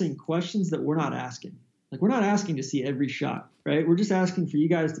kind of answering questions that we're not asking. We're not asking to see every shot, right? We're just asking for you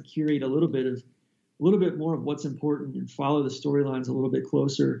guys to curate a little bit more of what's important and follow the storylines a little bit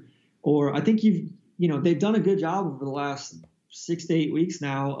closer. Or I think you've they've done a good job over the last 6 to 8 weeks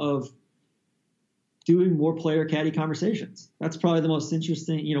now of doing more player caddy conversations. That's probably the most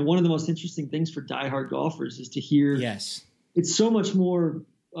interesting, one of the most interesting things for diehard golfers is to hear. Yes. It's so much more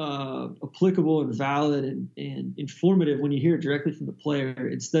applicable and valid and informative when you hear it directly from the player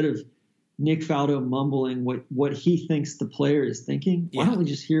instead of Nick Faldo mumbling what he thinks the player is thinking. Why don't we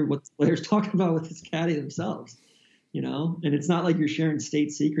just hear what the player's talking about with his caddy themselves? And it's not like you're sharing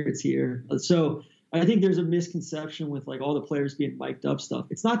state secrets here. So I think there's a misconception with like all the players being mic'd up stuff.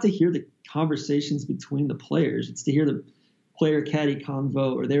 It's not to hear the conversations between the players. It's to hear the player caddy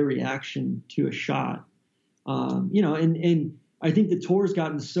convo or their reaction to a shot. And I think the tour's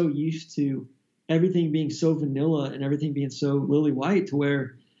gotten so used to everything being so vanilla and everything being so lily white to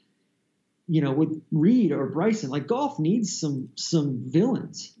where, with Reed or Bryson, like golf needs some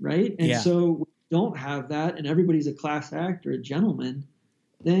villains, right? And so we don't have that, and everybody's a class act or a gentleman,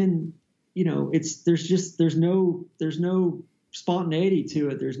 then there's no spontaneity to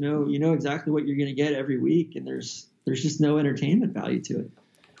it. There's no, exactly what you're going to get every week, and there's just no entertainment value to it.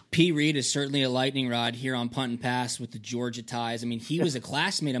 P. Reed is certainly a lightning rod here on Punt and Pass with the Georgia ties. I mean, he was a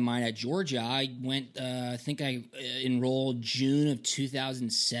classmate of mine at Georgia. I went, I think I enrolled June of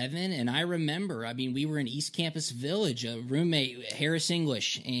 2007, and I remember, we were in East Campus Village, a roommate, Harris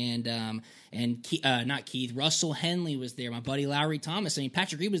English, and not Keith, Russell Henley was there, my buddy Lowry Thomas.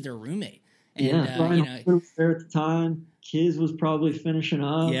 Patrick Reed was their roommate. And, Brian was there at the time. Kiz was probably finishing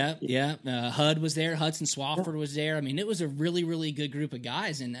up. HUD was there. Hudson Swafford was there. It was a really, really good group of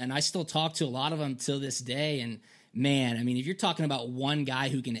guys, and I still talk to a lot of them till this day. And man, if you're talking about one guy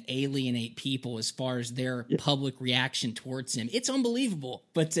who can alienate people as far as their public reaction towards him, it's unbelievable.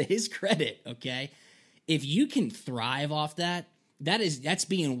 But to his credit, okay, if you can thrive off that's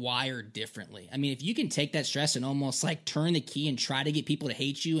being wired differently. If you can take that stress and almost like turn the key and try to get people to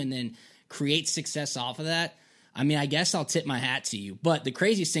hate you and then create success off of that, I guess I'll tip my hat to you. But the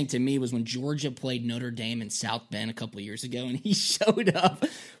craziest thing to me was when Georgia played Notre Dame in South Bend a couple of years ago, and he showed up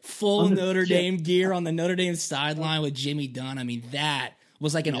full Notre Dame gear on the Notre Dame sideline with Jimmy Dunn. That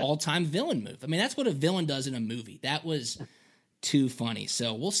was like an all-time villain move. That's what a villain does in a movie. That was too funny.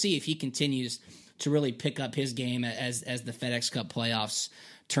 So we'll see if he continues to really pick up his game as the FedEx Cup playoffs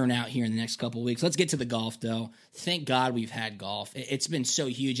turn out here in the next couple of weeks. Let's get to the golf, though. Thank God we've had golf. It's been so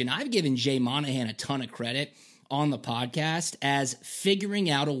huge, and I've given Jay Monahan a ton of credit on the podcast as figuring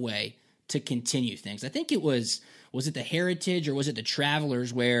out a way to continue things. I think it was it the Heritage or was it the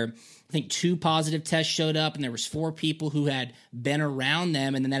Travelers where I think 2 positive tests showed up and there was 4 people who had been around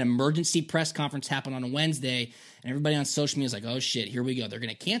them, and then that emergency press conference happened on a Wednesday and everybody on social media was like, oh shit, here we go, they're going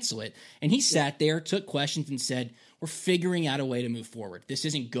to cancel it. And he sat there, took questions and said, we're figuring out a way to move forward. This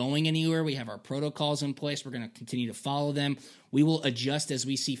isn't going anywhere. We have our protocols in place. We're going to continue to follow them. We will adjust as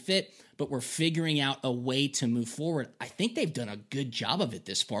we see fit, but we're figuring out a way to move forward. I think they've done a good job of it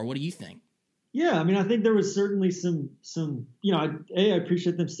this far. What do you think? Yeah, I think there was certainly some I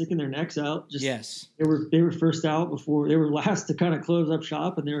appreciate them sticking their necks out. Yes. They were first out before they were last to kind of close up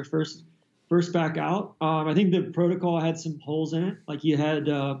shop, and they were first back out. I think the protocol had some holes in it. Like you had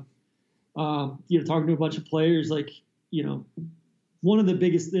talking to a bunch of players, one of the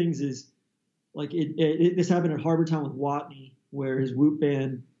biggest things is like this happened at Harbor Town with Watney, where his Whoop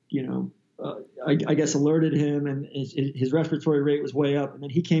band, I guess alerted him and his respiratory rate was way up. And then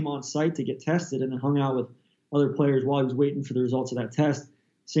he came on site to get tested and then hung out with other players while he was waiting for the results of that test.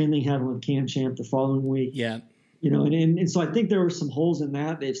 Same thing happened with Cam Champ the following week. Yeah. And so I think there were some holes in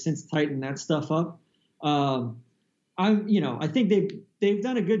that. They've since tightened that stuff up. I think they've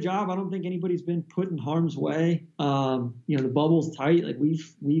done a good job. I don't think anybody's been put in harm's way. The bubble's tight. Like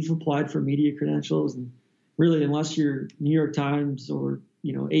we've applied for media credentials, and really, unless you're New York Times or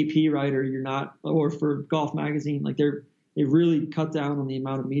AP writer, you're not, or for Golf Magazine, like they've really cut down on the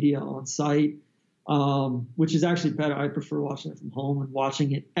amount of media on site, which is actually better. I prefer watching it from home and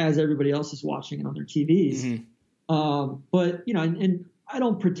watching it as everybody else is watching it on their TVs. Mm-hmm. But and I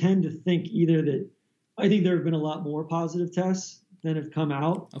don't pretend to think either that. I think there have been a lot more positive tests than have come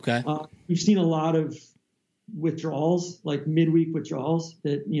out. Okay. We've seen a lot of withdrawals, like midweek withdrawals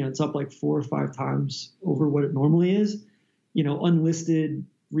that, it's up like 4 or 5 times over what it normally is, unlisted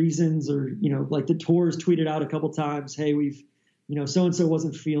reasons or, like the tours tweeted out a couple times, hey, we've, so-and-so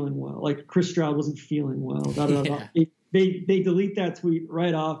wasn't feeling well. Like Chris Stroud wasn't feeling well. They delete that tweet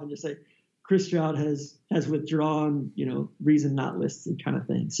right off and just say, Chris Stroud has withdrawn, reason not listed kind of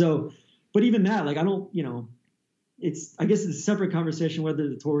thing. So, but even that, like, I don't, I guess it's a separate conversation whether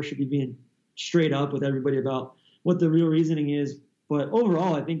the tour should be being straight up with everybody about what the real reasoning is. But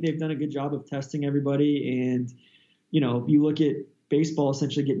overall, I think they've done a good job of testing everybody. And, if you look at baseball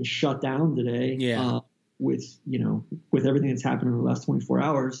essentially getting shut down today. Yeah. With everything that's happened over the last 24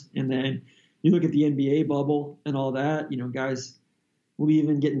 hours. And then you look at the NBA bubble and all that, guys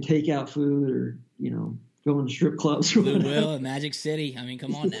leaving, getting takeout food or, going to strip clubs. Blue Will at Magic City. I mean,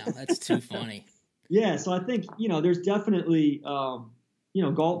 come on now. That's too funny. Yeah. So I think, there's definitely,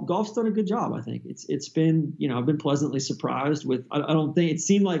 golf's done a good job. I think it's been, I've been pleasantly surprised with, I don't think it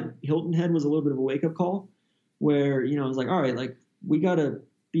seemed like Hilton Head was a little bit of a wake up call where, it was like, all right, like we got to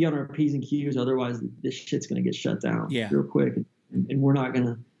be on our P's and Q's. Otherwise this shit's going to get shut down real quick. And we're not going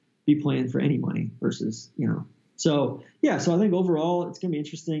to be playing for any money versus, so I think overall it's going to be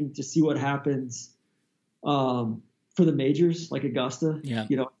interesting to see what happens, for the majors like Augusta. Yeah.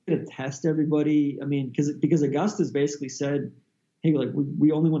 To test everybody. I mean, because Augusta's basically said, hey, like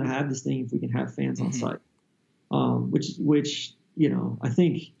we only want to have this thing if we can have fans on site. Which I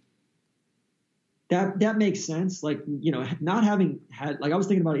think that makes sense. Like, not having had, like I was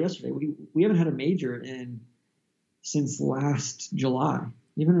thinking about it yesterday. We haven't had a major since last July.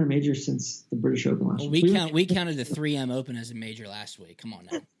 We haven't had a major since the British Open last week. We counted the 3M Open as a major last week. Come on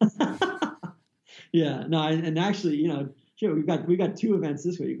now. Yeah, no, and actually, we got two events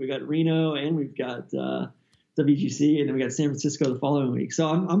this week. We got Reno and we've got WGC, and then we got San Francisco the following week. So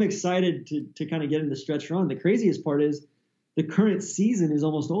I'm excited to kind of get into stretch run. The craziest part is the current season is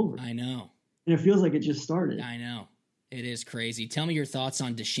almost over. I know. And it feels like it just started. I know. It is crazy. Tell me your thoughts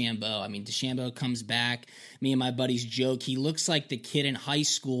on DeChambeau. I mean, DeChambeau comes back. Me and my buddies joke. He looks like the kid in high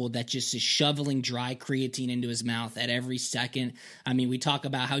school that just is shoveling dry creatine into his mouth at every second. I mean, we talk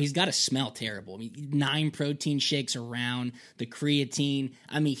about how he's got to smell terrible. I mean, 9 protein shakes around, the creatine.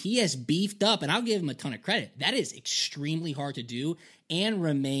 I mean, he has beefed up, and I'll give him a ton of credit. That is extremely hard to do and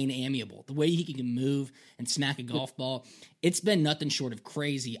remain amiable. The way he can move and smack a golf ball, it's been nothing short of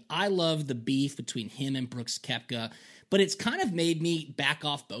crazy. I love the beef between him and Brooks Koepka, but it's kind of made me back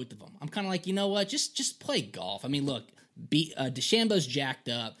off both of them. I'm kind of like, you know what? Just play golf. I mean, look, DeChambeau's jacked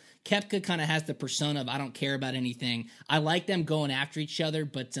up. Koepka kind of has the persona of I don't care about anything. I like them going after each other,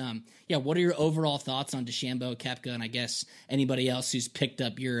 but what are your overall thoughts on DeChambeau, Koepka, and I guess anybody else who's picked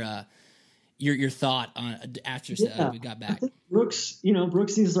up your thought on after we got back? I think Brooks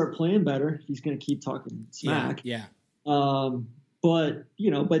needs to start playing better. He's going to keep talking smack. Yeah. But at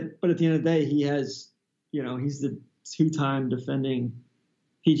the end of the day, he has, he's the 2-time defending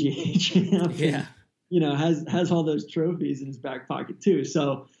PGA champ. Yeah. And, has all those trophies in his back pocket too.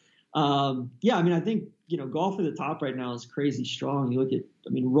 So, I mean, I think, golf at the top right now is crazy strong. You look at,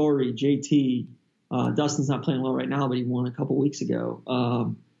 Rory, JT, Dustin's not playing well right now, but he won a couple weeks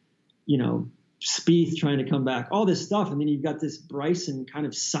ago. Spieth trying to come back, all this stuff. And then you've got this Bryson kind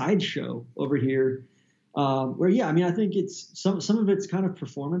of sideshow over here where, I think it's some of it's kind of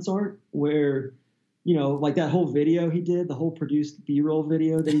performance art where, like that whole video he did, the whole produced B-roll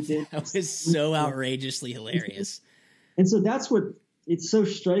video that he did. That was so outrageously hilarious. And so that's what it's so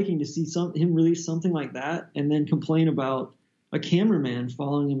striking to see him release something like that and then complain about a cameraman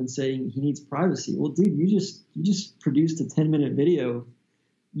following him and saying he needs privacy. Well, dude, you just produced a 10-minute video,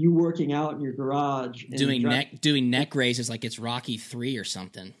 you working out in your garage, and doing neck raises like it's Rocky 3 or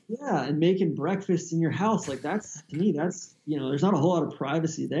something. Yeah, and making breakfast in your house. Like that's, to me, that's, there's not a whole lot of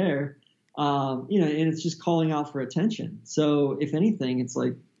privacy there. And it's just calling out for attention. So if anything, it's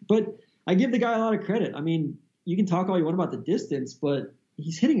like, but I give the guy a lot of credit. I mean, you can talk all you want about the distance, but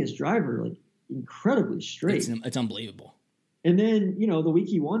he's hitting his driver like incredibly straight. It's unbelievable. And then, the week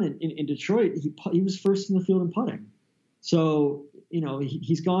he won in Detroit, he was first in the field in putting. So,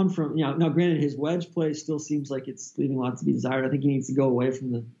 he's gone from, now granted his wedge play still seems like it's leaving a lot to be desired. I think he needs to go away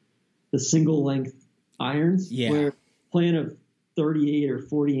from the single length irons where playing a 38 or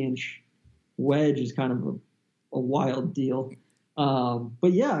 40 inch wedge is kind of a wild deal.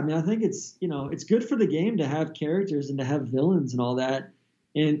 But I think it's, it's good for the game to have characters and to have villains and all that.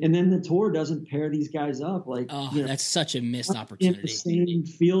 And then the tour doesn't pair these guys up. Like, that's such a missed opportunity. In the same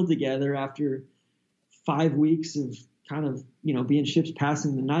field together after 5 weeks of kind of, being ships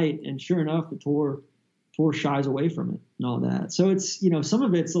passing the night. And sure enough, the tour shies away from it and all that. So it's, some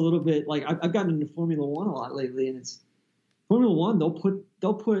of it's a little bit like I've gotten into Formula One a lot lately, and it's Formula One.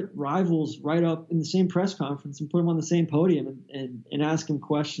 They'll put rivals right up in the same press conference and put them on the same podium and ask them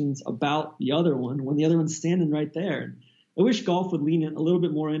questions about the other one when the other one's standing right there. And I wish golf would lean in a little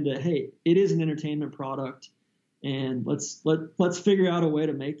bit more into, hey, it is an entertainment product, and let's figure out a way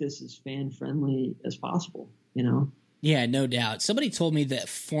to make this as fan friendly as possible. Yeah, no doubt. Somebody told me that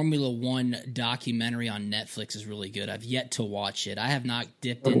Formula One documentary on Netflix is really good. I've yet to watch it. I have not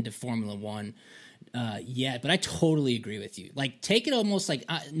dipped into Formula One yet, but I totally agree with you. Like, take it almost like,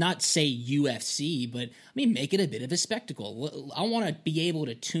 not say UFC, but I mean, make it a bit of a spectacle. I want to be able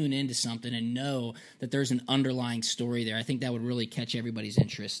to tune into something and know that there's an underlying story there. I think that would really catch everybody's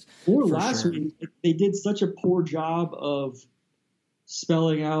interest. Or last week, they did such a poor job of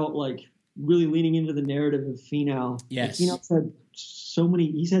spelling out, like, really leaning into the narrative of Finau. Yes. Like, Finau's had so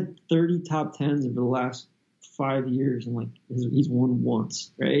many, he's had 30 top 10s over the last 5 years, and like he's won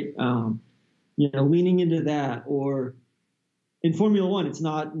once, right? Leaning into that. Or in Formula One, it's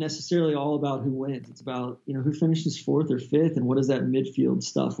not necessarily all about who wins. It's about, who finishes fourth or fifth, and what does that midfield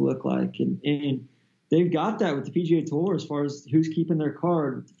stuff look like. And they've got that with the PGA Tour as far as who's keeping their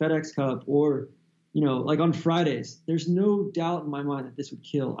card with the FedEx Cup, or, like on Fridays. There's no doubt in my mind that this would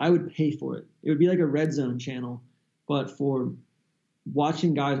kill. I would pay for it. It would be like a Red Zone channel, but for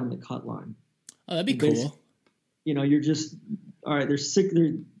watching guys on the cut line. Oh, that'd be cool. You're just, all right,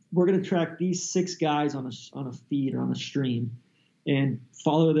 we're going to track these 6 guys on a feed or on a stream and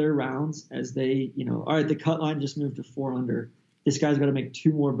follow their rounds as they, all right, the cut line just moved to 4 under. This guy's got to make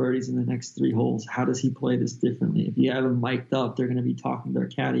 2 more birdies in the next 3 holes. How does he play this differently? If you have him mic'd up, they're going to be talking to their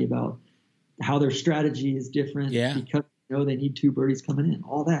caddy about how their strategy is different because they need 2 birdies coming in.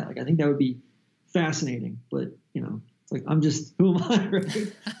 All that. Like, I think that would be fascinating. But, it's like, I'm just, who am I,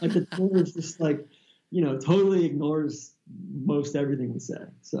 right? Like, the tour is just like, totally ignores most everything we say.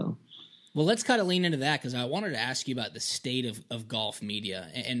 So, well, let's kind of lean into that, because I wanted to ask you about the state of golf media.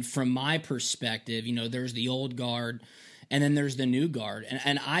 And from my perspective, there's the old guard and then there's the new guard.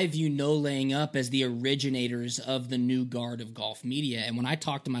 And I view No Laying Up as the originators of the new guard of golf media. And when I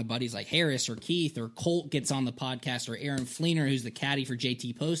talk to my buddies like Harris or Keith or Colt gets on the podcast, or Aaron Fleener, who's the caddy for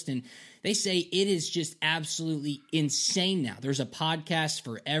JT Poston, they say it is just absolutely insane now. There's a podcast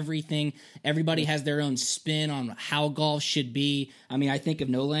for everything. Everybody has their own spin on how golf should be. I mean, I think of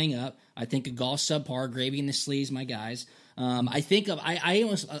No Laying Up. I think of Golf Subpar, Gravy in the Sleeves, my guys. I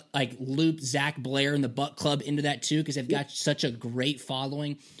almost like loop Zach Blair and the Butt Club into that too, because they've got such a great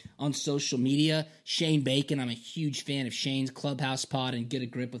following on social media. Shane Bacon, I'm a huge fan of Shane's Clubhouse Pod and Get a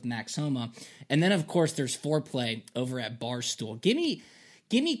Grip with Max Homa. And then, of course, there's Foreplay over at Barstool. Give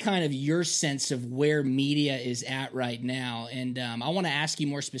me kind of your sense of where media is at right now. And I want to ask you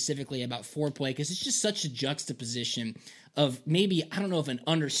more specifically about Foreplay, because it's just such a juxtaposition of maybe, I don't know if an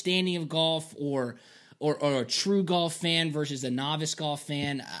understanding of golf or a true golf fan versus a novice golf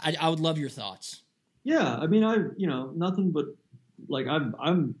fan. I would love your thoughts. Yeah. I mean, nothing but like,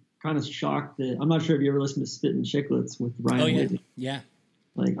 I'm kind of shocked that I'm not sure if you ever listened to Spittin' Chicklets with Ryan. Oh yeah. Whitney. Yeah.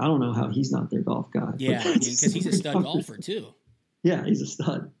 Like, I don't know how he's not their golf guy. Yeah. Because he's a stud golfer too. Yeah, he's a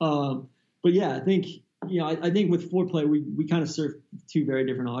stud. But yeah, I think, I think with Foreplay, we kind of serve 2 very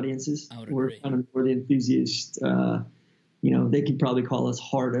different audiences. We're kind of more the enthusiast, they could probably call us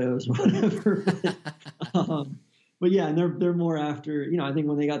hardos or whatever. But yeah, and they're more after, I think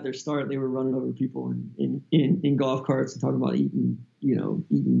when they got their start, they were running over people in golf carts and talking about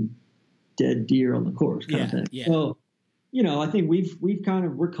eating dead deer on the course kind of thing. Yeah. So, I think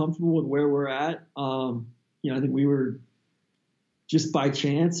we're comfortable with where we're at. I think we were just by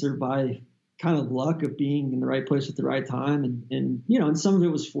chance or by kind of luck of being in the right place at the right time. And some of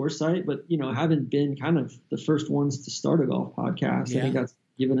it was foresight, but, having been kind of the first ones to start a golf podcast, I think that's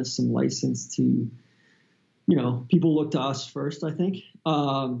given us some license to, people look to us first, I think.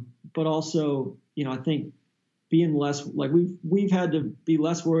 But also, I think being less, like we've had to be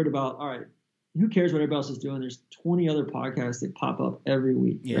less worried about, all right, who cares what everybody else is doing? There's 20 other podcasts that pop up every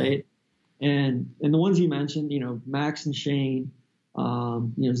week, right? And the ones you mentioned, Max and Shane,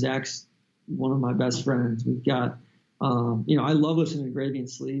 Zach's one of my best friends. We've got, I love listening to Gravy and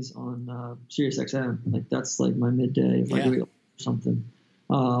Sleeves on Sirius XM. Like, that's like my midday if I do something.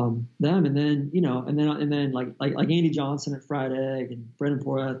 Them, and then like Andy Johnson at Fried Egg and Brendan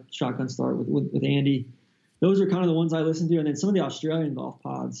Porath, Shotgun Start with Andy. Those are kind of the ones I listen to. And then some of the Australian golf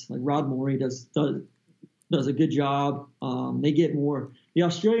pods, like Rod Morey does a good job. They get more. The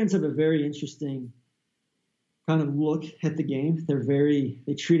Australians have a very interesting kind of look at the game.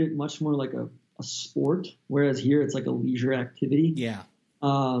 They treat it much more like a sport, whereas here it's like a leisure activity. Yeah.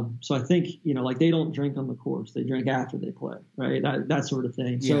 So I think, like they don't drink on the course. They drink after they play, right? That sort of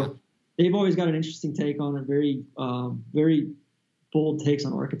thing. Yeah. So they've always got an interesting take on it, very, very bold takes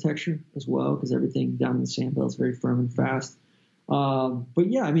on architecture as well, because everything down in the Sandbelt is very firm and fast. But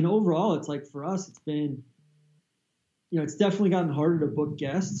yeah, I mean, overall, it's like for us, it's been, it's definitely gotten harder to book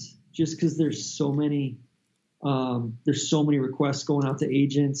guests just because there's so many requests going out to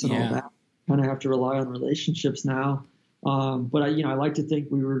agents and all that. Kind of have to rely on relationships now. But I like to think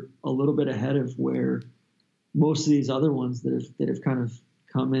we were a little bit ahead of where most of these other ones that have kind of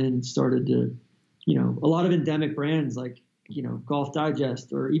come in and started to a lot of endemic brands like, Golf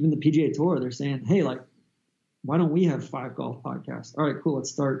Digest or even the PGA Tour, they're saying, hey, like, why don't we have 5 golf podcasts? All right, cool.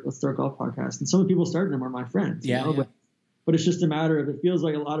 Let's start golf podcasts. And some of the people starting them are my friends. But it's just a matter of, it feels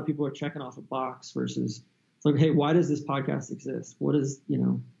like a lot of people are checking off a box versus it's like, hey, why does this podcast exist? What is,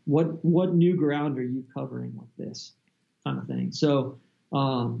 what new ground are you covering with this kind of thing? So,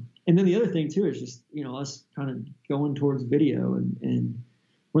 and then the other thing too is just, us kind of going towards video and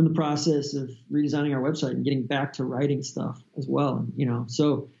we're in the process of redesigning our website and getting back to writing stuff as well. And,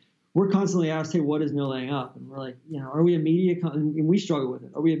 so we're constantly asked, hey, what is No Laying Up? And we're like, are we a media company? And we struggle with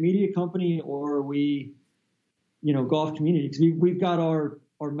it. Are we a media company or are we, golf community? Because we've got our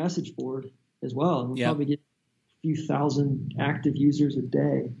message board as well. And we'll probably get a few thousand active users a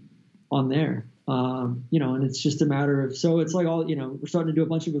day on there. And it's just a matter of, so it's like all, we're starting to do a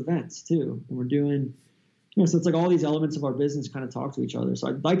bunch of events too. And we're doing, so it's like all these elements of our business kind of talk to each other. So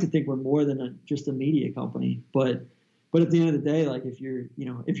I'd like to think we're more than just a media company, but at the end of the day, like if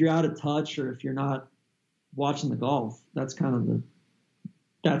you're out of touch or if you're not watching the golf, that's kind of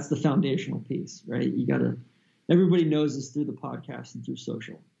that's the foundational piece, right? Everybody knows this through the podcast and through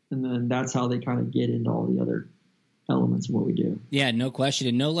social. And then that's how they kind of get into all the other elements of what we do. Yeah, no question.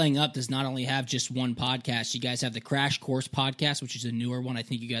 And No Laying Up does not only have just one podcast. You guys have the Crash Course podcast, which is a newer one. I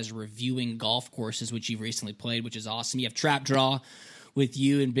think you guys are reviewing golf courses, which you've recently played, which is awesome. You have Trap Draw with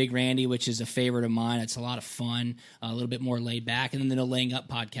you and Big Randy, which is a favorite of mine. It's a lot of fun, a little bit more laid back. And then the No Laying Up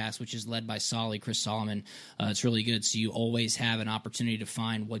podcast, which is led by Chris Solomon. It's really good. So you always have an opportunity to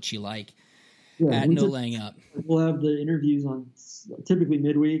find what you like at No Laying Up. We'll have the interviews on typically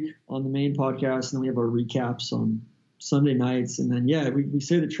midweek on the main podcast, and then we have our recaps on Sunday nights. And then, we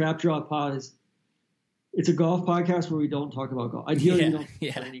say the Trap Draw pod it's a golf podcast where we don't talk about golf. Ideally, we don't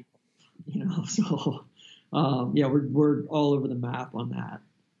talk about any, so we're all over the map on that.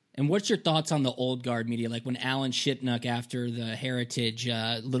 And what's your thoughts on the old guard media? Like when Alan Shipnuck, after the Heritage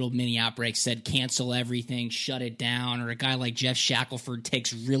little mini outbreak, said cancel everything, shut it down, or a guy like Jeff Shackelford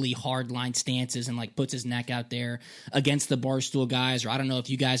takes really hard line stances and like puts his neck out there against the Barstool guys, or I don't know if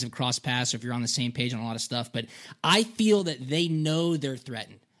you guys have crossed paths or if you're on the same page on a lot of stuff, but I feel that they know they're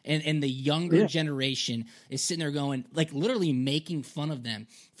threatened. And the younger generation is sitting there going, like literally making fun of them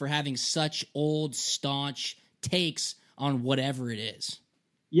for having such old, staunch takes on whatever it is.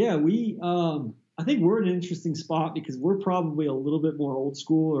 Yeah, I think we're in an interesting spot because we're probably a little bit more old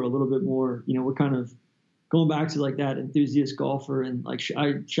school or a little bit more, we're kind of going back to like that enthusiast golfer, and like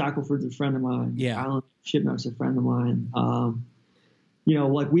Shackelford's a friend of mine. Yeah. Alan Shipnuck's a friend of mine.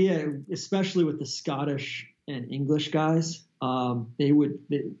 Like we had, especially with the Scottish and English guys,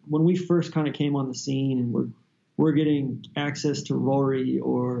 when we first kind of came on the scene and we're getting access to Rory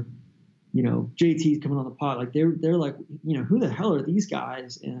or JT's coming on the pod, like they're like, who the hell are these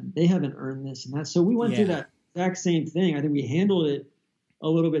guys? And they haven't earned this and that. So we went through that exact same thing. I think we handled it a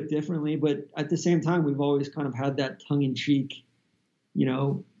little bit differently, but at the same time, we've always kind of had that tongue in cheek,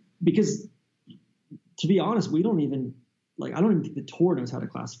 because to be honest, I don't even think the tour knows how to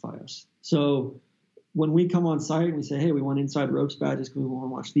classify us. So when we come on site and we say, hey, we want inside ropes badges because we want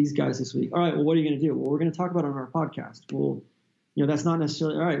to watch these guys this week. All right, well, what are you going to do? Well, we're going to talk about it on our podcast. Well, that's not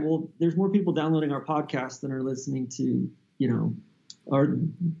necessarily, all right, well, there's more people downloading our podcast than are listening to, than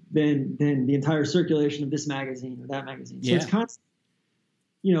the entire circulation of this magazine or that magazine. So it's constant,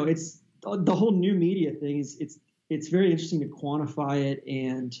 it's the whole new media thing it's very interesting to quantify it.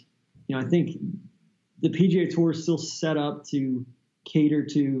 And, I think the PGA Tour is still set up to cater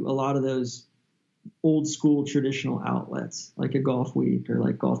to a lot of those old school traditional outlets like a Golf Week or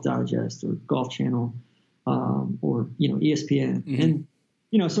like Golf Digest or Golf Channel. Or ESPN.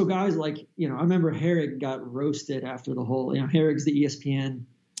 Mm-hmm. And so guys like I remember Herrig got roasted after the whole Herrig's the ESPN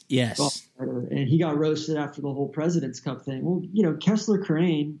golf writer, and he got roasted after the whole President's Cup thing. Well, Kessler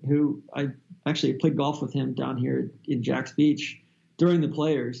Crane, who I actually played golf with him down here in Jack's Beach during the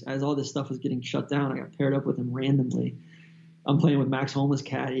Players, as all this stuff was getting shut down, I got paired up with him randomly. I'm playing with Max Holma's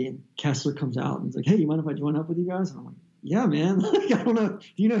caddy, and Kessler comes out and he's like, hey, you mind if I join up with you guys? And I'm like, yeah, man. I don't know. Do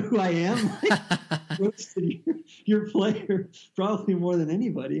you know who I am? Your player probably more than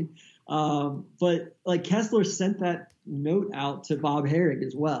anybody. But like Kessler sent that note out to Bob Herrig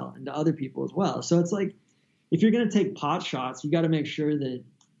as well and to other people as well. So it's like, if you're going to take pot shots, you got to make sure that,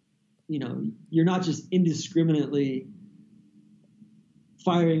 you're not just indiscriminately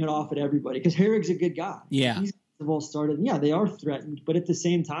firing it off at everybody, because Herrig's a good guy. Yeah. These guys have all started. Yeah, they are threatened, but at the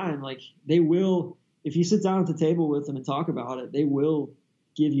same time, like they will, if you sit down at the table with them and talk about it, they will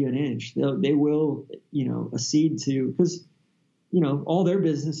give you an inch. They will, accede to, because all their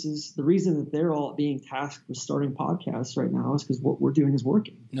businesses, the reason that they're all being tasked with starting podcasts right now is because what we're doing is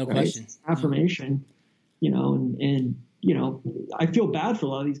working. No question. It's affirmation, and I feel bad for a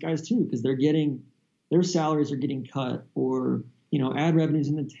lot of these guys too, because their salaries are getting cut, or, ad revenues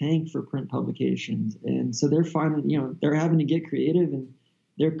in the tank for print publications. And so they're finding, they're having to get creative, and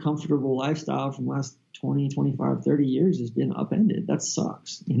their comfortable lifestyle from the last 20, 25, 30 years has been upended. That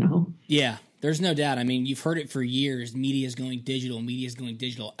sucks, Yeah. There's no doubt. I mean, you've heard it for years. Media is going digital.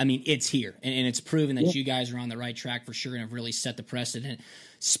 I mean, it's here. And it's proven that you guys are on the right track for sure and have really set the precedent.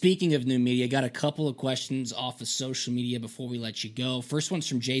 Speaking of new media, got a couple of questions off of social media before we let you go. First one's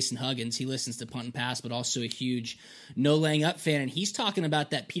from Jason Huggins. He listens to Punt and Pass, but also a huge No Laying Up fan. And he's talking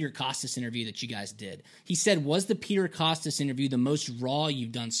about that Peter Kostis interview that you guys did. He said, was the Peter Kostis interview the most raw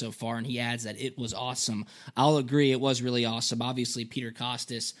you've done so far? And he adds that it was awesome. I'll agree. It was really awesome. Obviously, Peter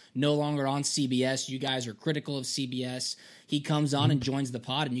Kostis no longer on CBS. You guys are critical of CBS. He comes on and joins the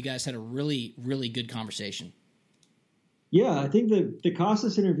pod, and you guys had a really, really good conversation. Yeah, I think the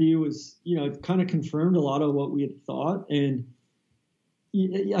Kostis interview was, it kind of confirmed a lot of what we had thought. And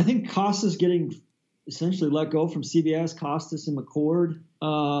I think Kostis getting essentially let go from CBS, Kostis and McCord,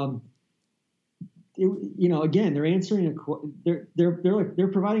 again, they're answering they're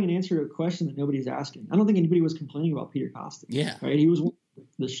providing an answer to a question that nobody's asking. I don't think anybody was complaining about Peter Kostis. Yeah. Right. He was one of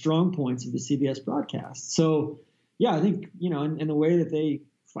the strong points of the CBS broadcast. So, yeah, I think, and the way that they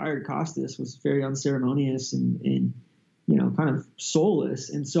fired Kostis was very unceremonious and kind of soulless.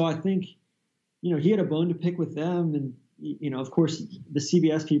 And so I think, he had a bone to pick with them. And, of course, the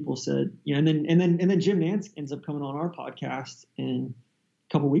CBS people said, and then Jim Nantz ends up coming on our podcast a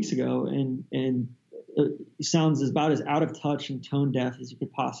couple weeks ago, and it sounds about as out of touch and tone deaf as you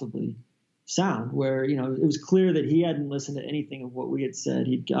could possibly sound, where, it was clear that he hadn't listened to anything of what we had said.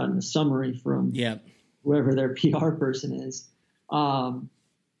 He'd gotten a summary from whoever their PR person is.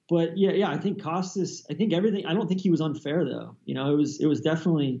 But yeah, I think Kostis, everything, I don't think he was unfair though. It was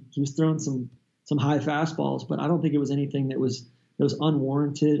definitely, he was throwing some high fastballs, but I don't think it was anything that was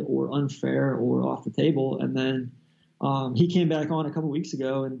unwarranted or unfair or off the table. And then he came back on a couple weeks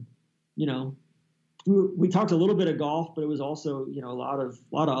ago, and, we talked a little bit of golf, but it was also, a lot of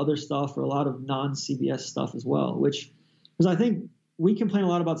other stuff, or a lot of non-CBS stuff as well, because I think we complain a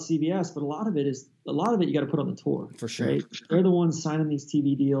lot about CBS, but a lot of it you got to put on the tour. For sure. Right? They're the ones signing these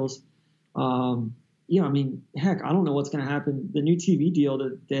TV deals. Heck, I don't know what's going to happen. The new TV deal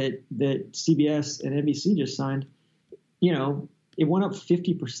that CBS and NBC just signed, it went up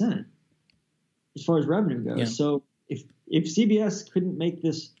 50% as far as revenue goes. Yeah. So if CBS couldn't make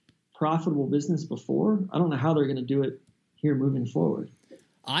this profitable business before, I don't know how they're going to do it here moving forward.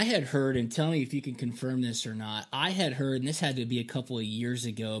 I had heard, and tell me if you can confirm this or not, I had heard, and this had to be a couple of years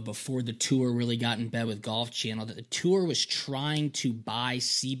ago before the tour really got in bed with Golf Channel, that the tour was trying to buy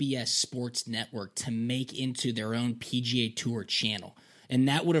CBS Sports Network to make into their own PGA Tour channel. And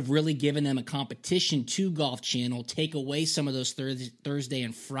that would have really given them a competition to Golf Channel, take away some of those Thursday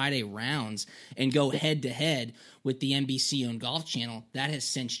and Friday rounds, and go head-to-head with the NBC-owned Golf Channel. That has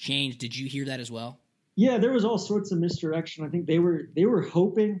since changed. Did you hear that as well? Yeah, there was all sorts of misdirection. I think they were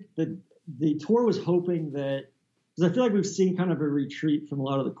hoping that the tour was hoping that, because I feel like we've seen kind of a retreat from a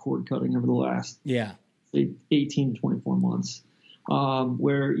lot of the cord cutting over the last 18 to 24 months,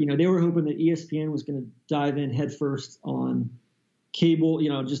 where they were hoping that ESPN was going to dive in headfirst on cable,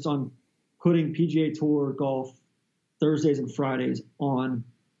 just on putting PGA Tour golf Thursdays and Fridays on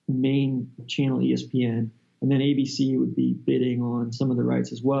main channel ESPN, and then ABC would be bidding on some of the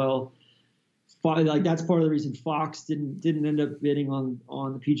rights as well. Like that's part of the reason Fox didn't end up bidding on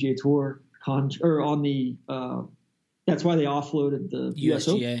the PGA Tour that's why they offloaded the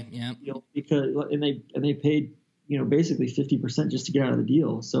USGA deal, because they paid basically 50% just to get out of the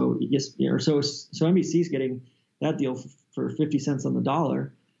deal. So so NBC's getting that deal for 50 cents on the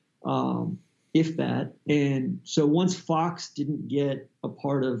dollar, if that. And so once Fox didn't get a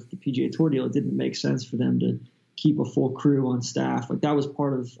part of the PGA Tour deal, it didn't make sense for them to keep a full crew on staff. Like that was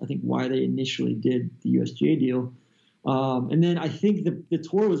part of, I think, why they initially did the USGA deal. And then I think the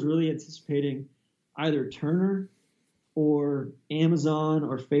tour was really anticipating either Turner or Amazon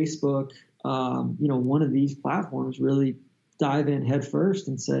or Facebook, one of these platforms really dive in head first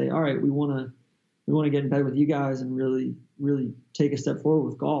and say, all right, we want to get in bed with you guys and really, really take a step forward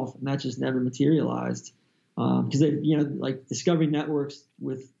with golf. And that just never materialized. Because they, like Discovery Networks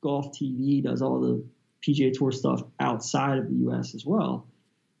with Golf TV does all the PGA Tour stuff outside of the U.S. as well.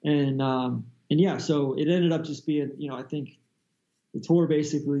 And yeah, so it ended up just being, I think the tour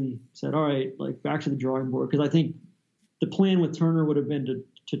basically said, all right, like back to the drawing board. Because I think the plan with Turner would have been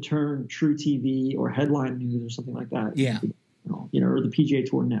to turn True TV or Headline News or something like that. Yeah. or the PGA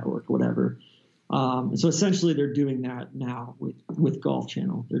Tour Network, whatever. And so essentially they're doing that now with Golf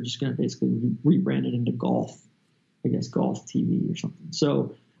Channel. They're just going to basically rebrand it into Golf TV or something.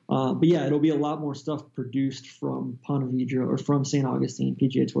 So, but yeah, it'll be a lot more stuff produced from Ponte Vedra or from St. Augustine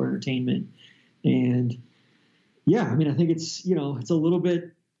PGA Tour Entertainment. And yeah, I mean, I think it's, it's a little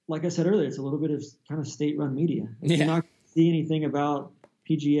bit, like I said earlier, it's a little bit of kind of state-run media. You're not going to see anything about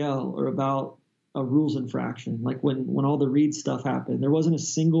PGL or about a rules infraction. Like when all the Reed stuff happened, there wasn't a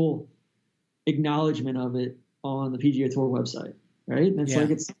single acknowledgement of it on the PGA Tour website, right? And it's like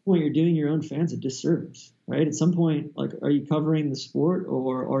at some point you're doing your own fans a disservice, right? At some point, like, are you covering the sport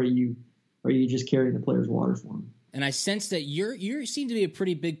or are you just carrying the players' water for them? And I sense that you seem to be a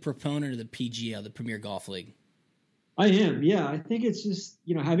pretty big proponent of the PGL, the Premier Golf League. I am, yeah. I think it's just,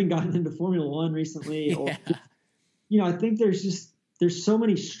 having gotten into Formula One recently, or I think there's so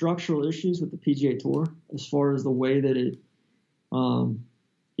many structural issues with the PGA Tour as far as the way that it,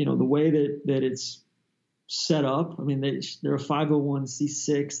 the way that it's set up. I mean, they're a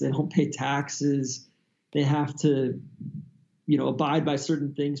 501c6. They don't pay taxes. They have to, abide by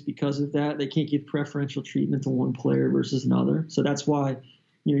certain things because of that. They can't give preferential treatment to one player versus another. So that's why,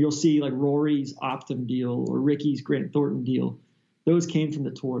 you'll see like Rory's Optum deal or Ricky's Grant Thornton deal. Those came from the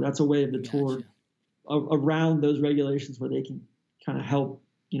tour. That's a way of the tour around those regulations where they can kind of help,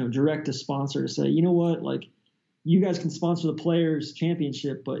 direct a sponsor to say, you know what, like, you guys can sponsor the Players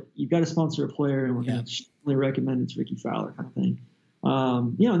Championship, but you've got to sponsor a player, and we're going to strongly recommend it's Ricky Fowler kind of thing.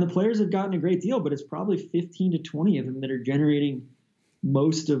 And the players have gotten a great deal, but it's probably 15 to 20 of them that are generating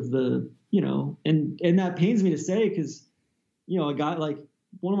most of the, and that pains me to say because, a guy like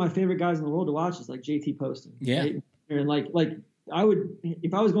one of my favorite guys in the world to watch is like JT Poston. Yeah. Right? And like I would,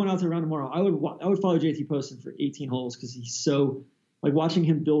 if I was going out to a round tomorrow, I would follow JT Poston for 18 holes because he's so, like, watching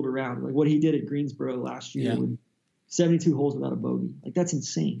him build around, like what he did at Greensboro last year with 72 holes without a bogey. Like, that's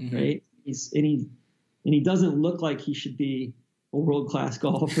insane, right? He doesn't look like he should be a world-class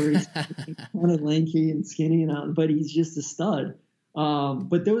golfer. He's kind of lanky and skinny, but he's just a stud.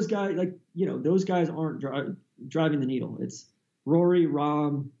 But those guys, those guys aren't driving the needle. It's Rory,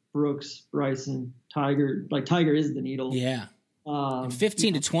 Rahm, Brooks, Bryson, Tiger. Like, Tiger is the needle. Yeah.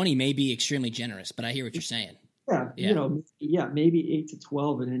 15 to 20 may be extremely generous, but I hear what you're saying. Maybe 8 to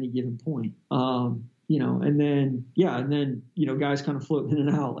 12 at any given point. And then guys kind of floating in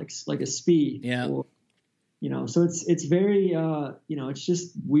and out like a Speed. Yeah. Or, so it's very, it's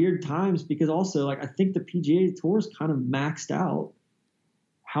just weird times because also, like, I think the PGA Tour's kind of maxed out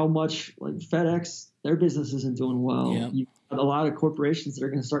how much, like, FedEx, their business isn't doing well. Yeah. You've got a lot of corporations that are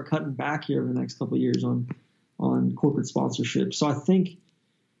going to start cutting back here over the next couple of years on corporate sponsorship. So I think,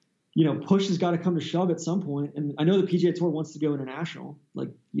 push has got to come to shove at some point. And I know the PGA Tour wants to go international, like,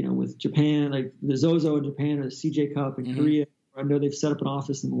 with Japan, like the Zozo in Japan or the CJ Cup in Korea. I know they've set up an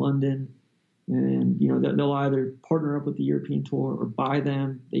office in London. And, they'll either partner up with the European Tour or buy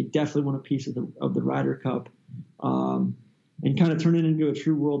them. They definitely want a piece of the Ryder Cup and kind of turn it into a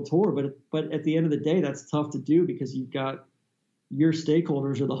true world tour. But at the end of the day, that's tough to do because you've got your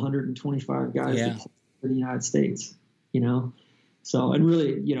stakeholders are the 125 guys that play for the United States, So, and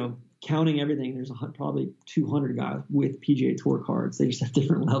really, counting everything, there's probably 200 guys with PGA Tour cards. They just have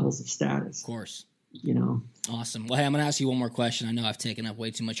different levels of status. Of course. Awesome. Well, hey, I'm going to ask you one more question. I know I've taken up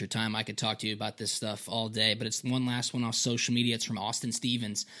way too much of your time. I could talk to you about this stuff all day, but it's one last one off social media. It's from Austin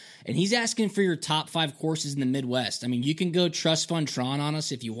Stevens, and he's asking for your top 5 courses in the Midwest. I mean, you can go Trust Fund Tron on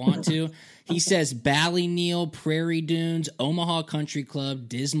us if you want to. He says Ballyneal, Prairie Dunes, Omaha Country Club,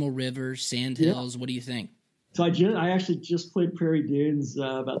 Dismal River, Sand Hills. What do you think? So I actually just played Prairie Dunes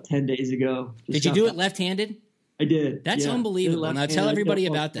about 10 days ago. Did you do it left-handed? I did. That's unbelievable. Now tell everybody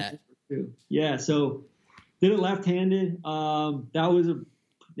about that. Yeah, so did it left-handed.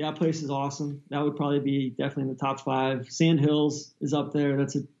 That place is awesome. That would probably be definitely in the top 5. Sand Hills is up there.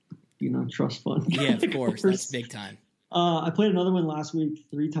 That's a trust fund. Yeah, of course. That's big time. I played another one last week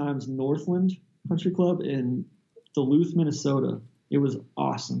 3 times, Northland Country Club in Duluth, Minnesota. It was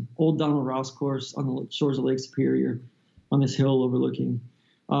awesome. Old Donald Rouse course on the shores of Lake Superior on this hill overlooking.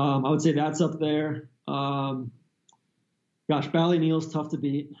 I would say that's up there. Ballyneal's tough to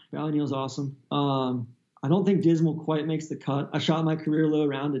beat. Ballyneal's awesome. I don't think Dismal quite makes the cut. I shot my career low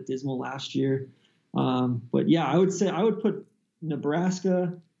round at Dismal last year. But yeah, I would say I would put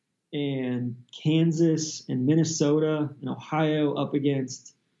Nebraska and Kansas and Minnesota and Ohio up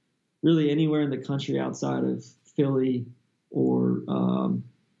against really anywhere in the country outside of Philly or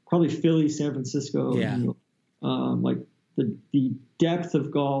probably Philly, San Francisco. Yeah. Like the depth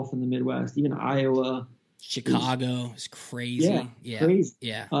of golf in the Midwest, even Iowa. Chicago is crazy. Yeah, crazy.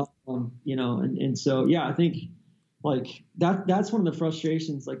 Yeah. And so, yeah, I think, like that's one of the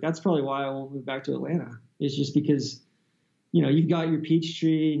frustrations. Like that's probably why I won't move back to Atlanta. It's just because, you've got your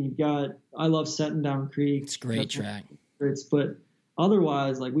Peachtree and I love Setting Down Creek. It's a great track. But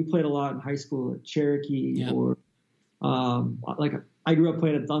otherwise, like we played a lot in high school at Cherokee or like I grew up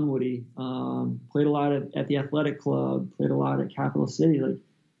playing at Dunwoody, played a lot at the athletic club, played a lot at Capital City. Like,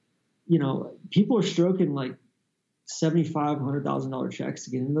 people are stroking like $75,000-$100,000 checks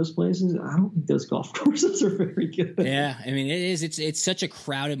to get into those places. I don't think those golf courses are very good. Yeah, I mean, it is. It's such a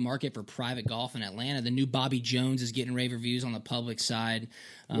crowded market for private golf in Atlanta. The new Bobby Jones is getting rave reviews on the public side.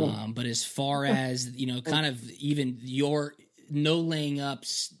 But as far as, kind of even your no laying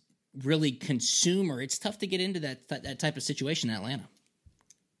ups, really consumer, it's tough to get into that type of situation in Atlanta.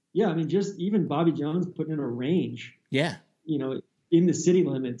 Yeah, I mean, just even Bobby Jones putting in a range. Yeah. In the city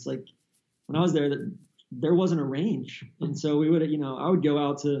limits. Like when I was there wasn't a range. And so we would, I would go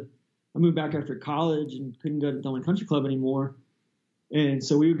out I moved back after college and couldn't go to Dunwoody Country Club anymore. And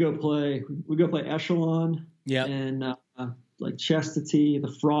so we'd go play Echelon and like Chastity,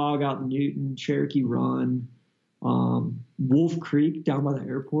 the Frog out in Newton, Cherokee Run, Wolf Creek down by the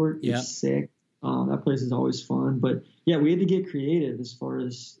airport. It's sick. That place is always fun. But yeah, we had to get creative as far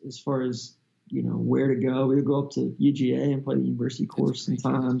as where to go. We would go up to UGA and play the university course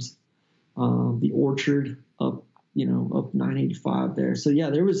sometimes. The Orchard up 985 there. So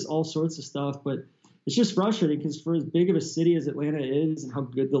yeah, there was all sorts of stuff, but it's just frustrating because for as big of a city as Atlanta is and how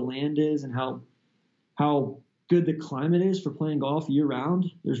good the land is and how good the climate is for playing golf year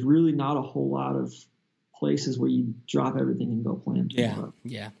round, there's really not a whole lot of places where you drop everything and go play.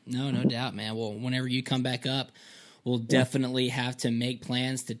 Yeah. No doubt, man. Well, whenever you come back up, we'll definitely have to make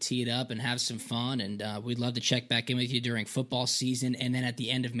plans to tee it up and have some fun. And we'd love to check back in with you during football season and then at the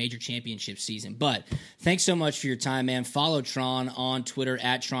end of major championship season. But thanks so much for your time, man. Follow Tron on Twitter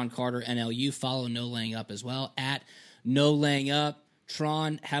at Tron Carter NLU. Follow No Laying Up as well at No Laying Up.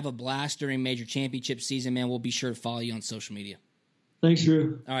 Tron, have a blast during major championship season, man. We'll be sure to follow you on social media. Thanks,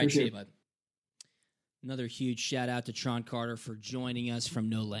 Drew. All right, see you, bud. Another huge shout out to Tron Carter for joining us from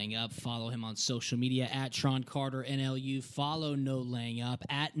No Laying Up. Follow him on social media at Tron Carter NLU. Follow No Laying Up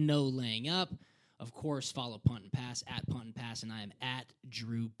at No Laying Up. Of course, follow Punt and Pass at Punt and Pass, and I am at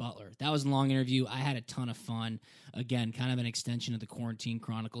Drew Butler. That was a long interview. I had a ton of fun. Again, kind of an extension of the Quarantine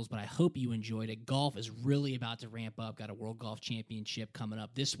Chronicles, but I hope you enjoyed it. Golf is really about to ramp up. Got a World Golf Championship coming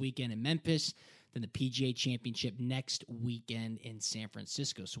up this weekend in Memphis, then the PGA Championship next weekend in San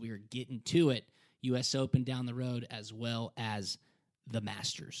Francisco. So we are getting to it. U.S. Open down the road, as well as the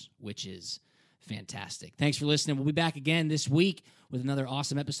Masters, which is fantastic. Thanks for listening. We'll be back again this week with another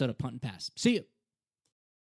awesome episode of Punt and Pass. See you.